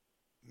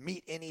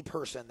meet any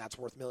person that's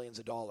worth millions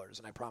of dollars,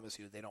 and I promise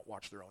you they don't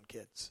watch their own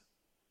kids,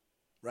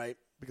 right?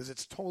 Because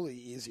it's totally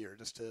easier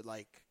just to,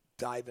 like,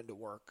 dive into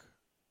work.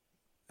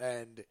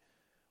 And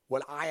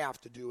what I have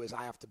to do is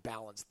I have to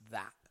balance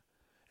that.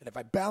 And if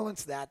I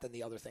balance that, then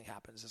the other thing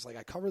happens. It's like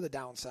I cover the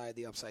downside,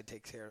 the upside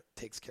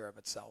takes care of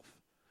itself,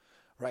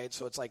 right?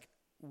 So it's like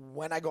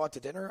when I go out to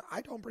dinner,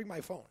 I don't bring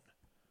my phone.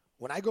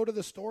 When I go to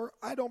the store,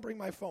 I don't bring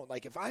my phone.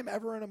 Like, if I'm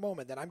ever in a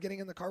moment that I'm getting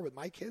in the car with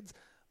my kids,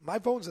 my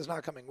phone is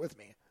not coming with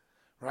me.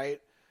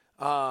 Right?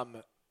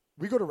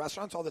 We go to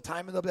restaurants all the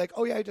time, and they'll be like,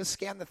 oh, yeah, I just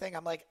scanned the thing.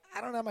 I'm like,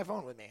 I don't have my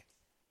phone with me.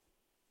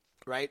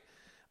 Right?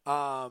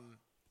 Love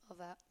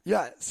that.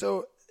 Yeah,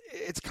 so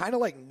it's kind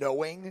of like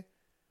knowing,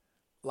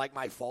 like,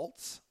 my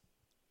faults,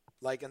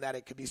 like, in that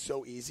it could be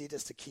so easy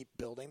just to keep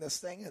building this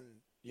thing and,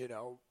 you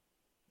know,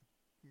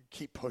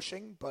 keep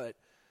pushing. But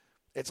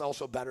it's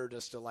also better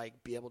just to,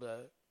 like, be able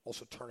to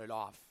also turn it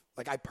off.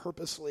 Like, I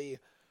purposely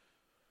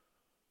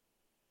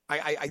 –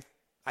 I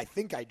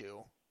think I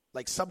do.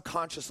 Like,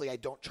 subconsciously, I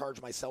don't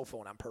charge my cell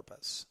phone on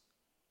purpose.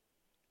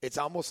 It's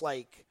almost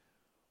like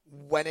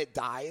when it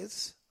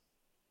dies,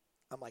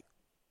 I'm like,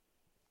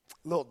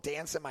 a little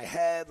dance in my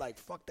head, like,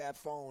 fuck that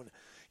phone,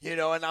 you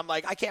know, and I'm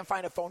like, I can't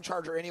find a phone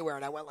charger anywhere,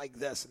 and I went like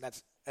this,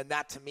 and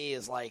that to me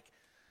is like,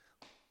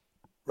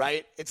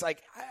 right? It's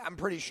like, I'm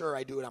pretty sure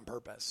I do it on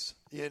purpose,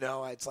 you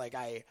know? It's like,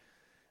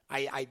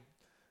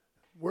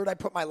 where'd I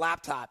put my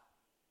laptop?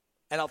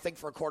 And I'll think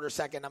for a quarter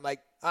second, I'm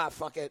like,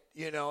 fuck it,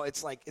 you know,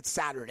 it's like, it's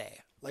Saturday.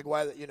 Like,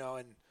 why, you know,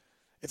 and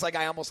it's like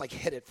I almost like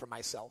hid it from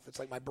myself. It's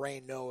like my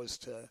brain knows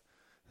to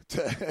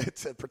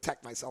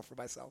protect myself from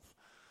myself.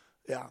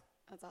 Yeah.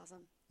 That's awesome.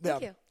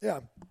 Thank you.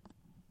 Yeah.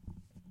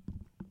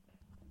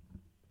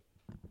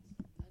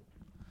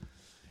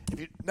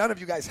 None of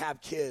you guys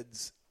have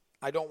kids,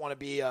 I don't want to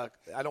be a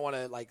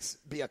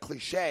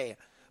cliche,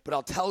 but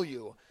I'll tell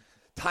you,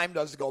 time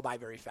does go by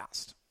very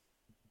fast.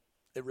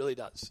 It really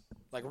does.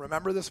 Like,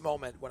 remember this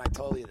moment when I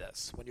tell you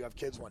this, when you have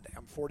kids one day.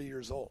 I'm 40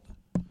 years old.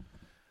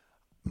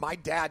 My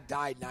dad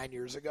died 9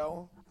 years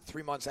ago,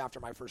 3 months after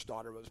my first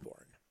daughter was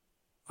born.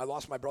 I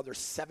lost my brother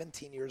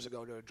 17 years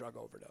ago to a drug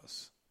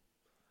overdose.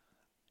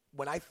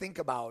 When I think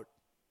about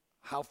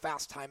how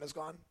fast time has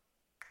gone,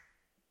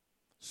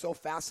 so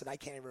fast that I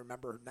can't even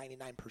remember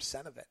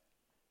 99% of it.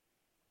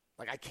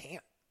 Like, I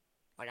can't.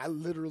 Like, I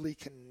literally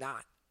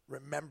cannot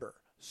remember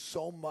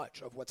so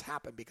much of what's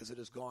happened because it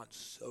has gone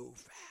so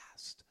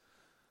fast.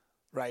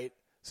 right?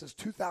 Since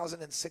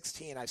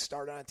 2016, I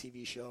started on a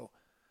TV show,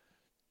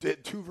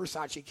 did 2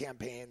 Versace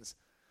campaigns,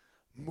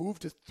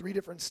 moved to 3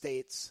 different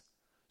states,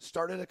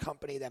 started a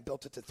company that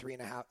built it to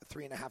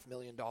 $3.5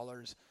 million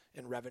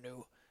in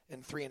revenue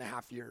in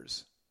 3.5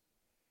 years.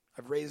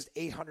 I've raised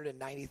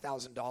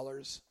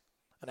 $890,000,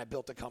 and I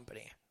built a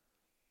company.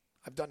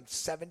 I've done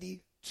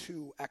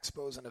 72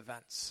 expos and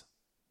events.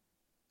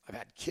 I've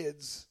had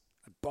kids.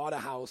 I bought a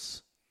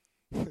house,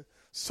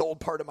 sold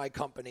part of my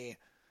company.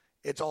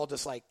 It's all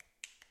just like,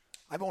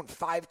 I've owned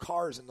 5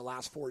 cars in the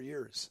last 4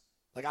 years.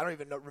 Like, I don't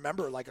even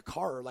remember like a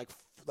car, like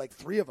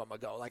 3 of them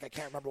ago. Like, I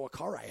can't remember what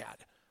car I had,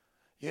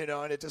 you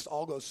know, and it just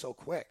all goes so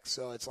quick.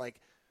 So it's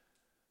like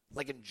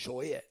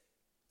enjoy it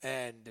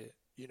and,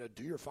 you know,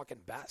 do your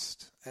fucking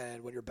best.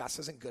 And when your best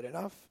isn't good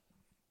enough,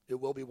 it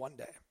will be one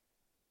day.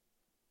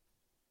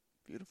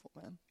 Beautiful,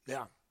 man.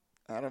 Yeah.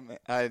 Adam,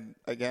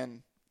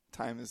 again,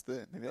 time is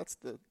maybe that's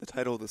the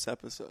title of this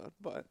episode,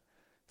 but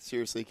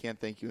seriously can't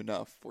thank you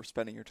enough for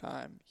spending your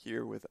time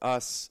here with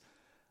us.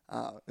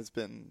 It's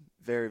been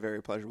very,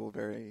 very pleasurable,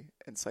 very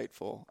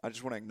insightful. I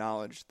just want to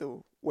acknowledge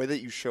the way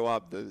that you show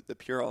up, the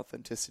pure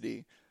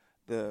authenticity,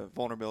 the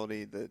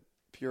vulnerability, the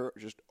pure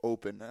just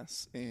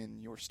openness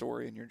in your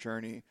story and your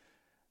journey.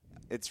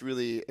 It's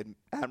really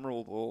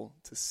admirable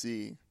to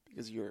see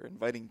because you're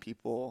inviting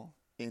people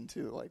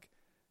into like,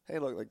 hey,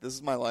 look, like this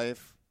is my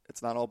life.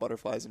 It's not all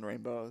butterflies and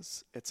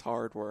rainbows. It's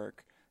hard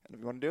work. And if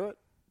you want to do it,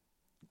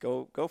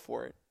 go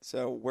for it.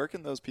 So where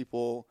can those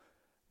people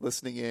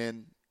listening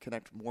in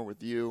connect more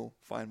with you,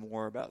 find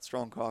more about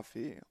Strong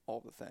Coffee,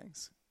 all the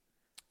things?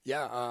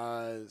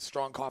 Yeah,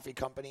 Strong Coffee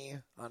Company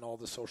on all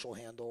the social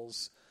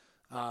handles.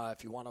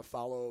 If you want to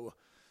follow,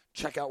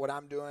 check out what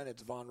I'm doing.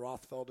 It's Von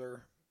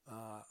Rothfelder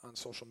on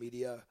social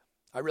media.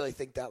 I really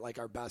think that like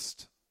our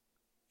best,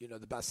 you know,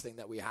 the best thing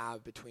that we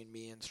have between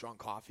me and Strong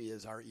Coffee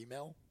is our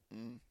email.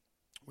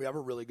 We have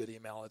a really good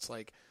email. It's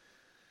like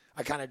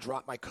I kind of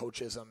drop my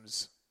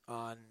coachisms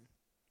on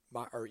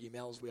our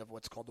emails. We have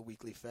what's called the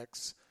Weekly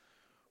Fix,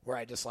 where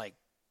I just like,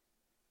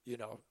 you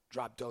know,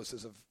 drop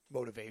doses of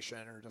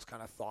motivation or just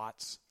kind of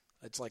thoughts.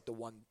 It's like the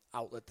one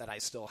outlet that I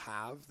still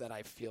have that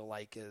I feel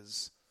like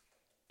is,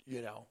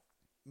 you know,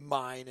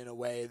 mine in a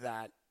way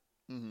that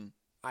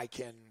I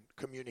can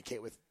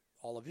communicate with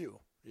all of you,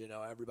 you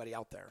know, everybody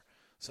out there.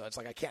 So it's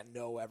like I can't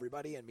know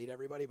everybody and meet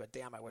everybody, but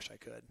damn, I wish I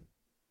could.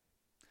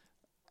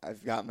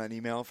 I've gotten an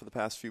email for the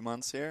past few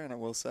months here, and I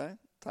will say,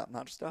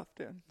 top-notch stuff,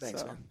 dude.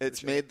 Thanks, so man.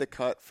 It's made the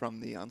cut from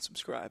the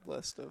unsubscribe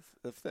list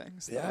of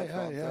things.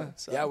 Yeah.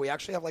 So. Yeah, we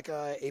actually have like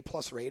a A+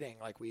 rating.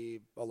 Like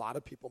a lot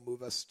of people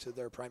move us to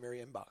their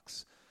primary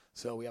inbox.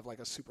 So we have like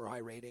a super high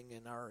rating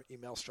in our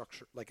email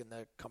structure, like in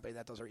the company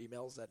that does our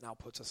emails, that now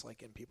puts us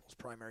like in people's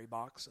primary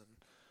box. And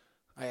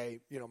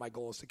my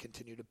goal is to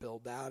continue to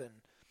build that. And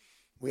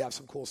we have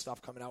some cool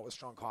stuff coming out with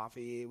Strong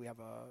Coffee. We have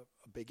a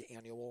big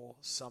annual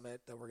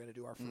summit that we're going to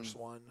do our first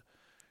one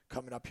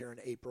coming up here in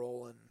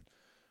April. And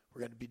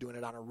we're going to be doing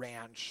it on a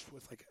ranch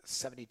with like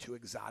 72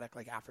 exotic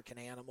like African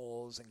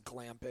animals and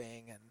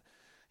glamping and,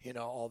 you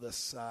know, all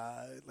this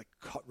like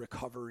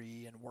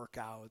recovery and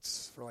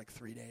workouts for like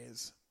 3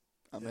 days.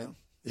 I'm in.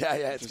 Yeah,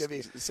 it's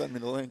going to be. Send me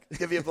the link. It's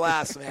going to be a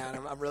blast, man.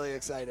 I'm really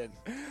excited.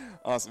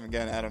 Awesome.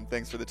 Again, Adam,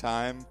 thanks for the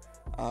time.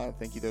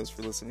 Thank you those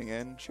for listening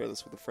in. Share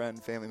this with a friend,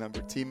 family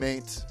member,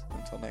 teammate.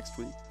 Until next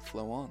week,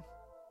 flow on.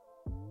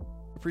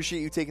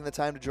 Appreciate you taking the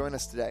time to join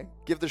us today.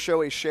 Give the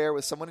show a share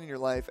with someone in your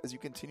life as you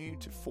continue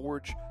to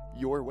forge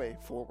your way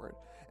forward.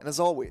 And as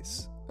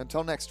always,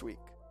 until next week,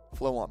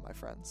 flow on, my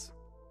friends.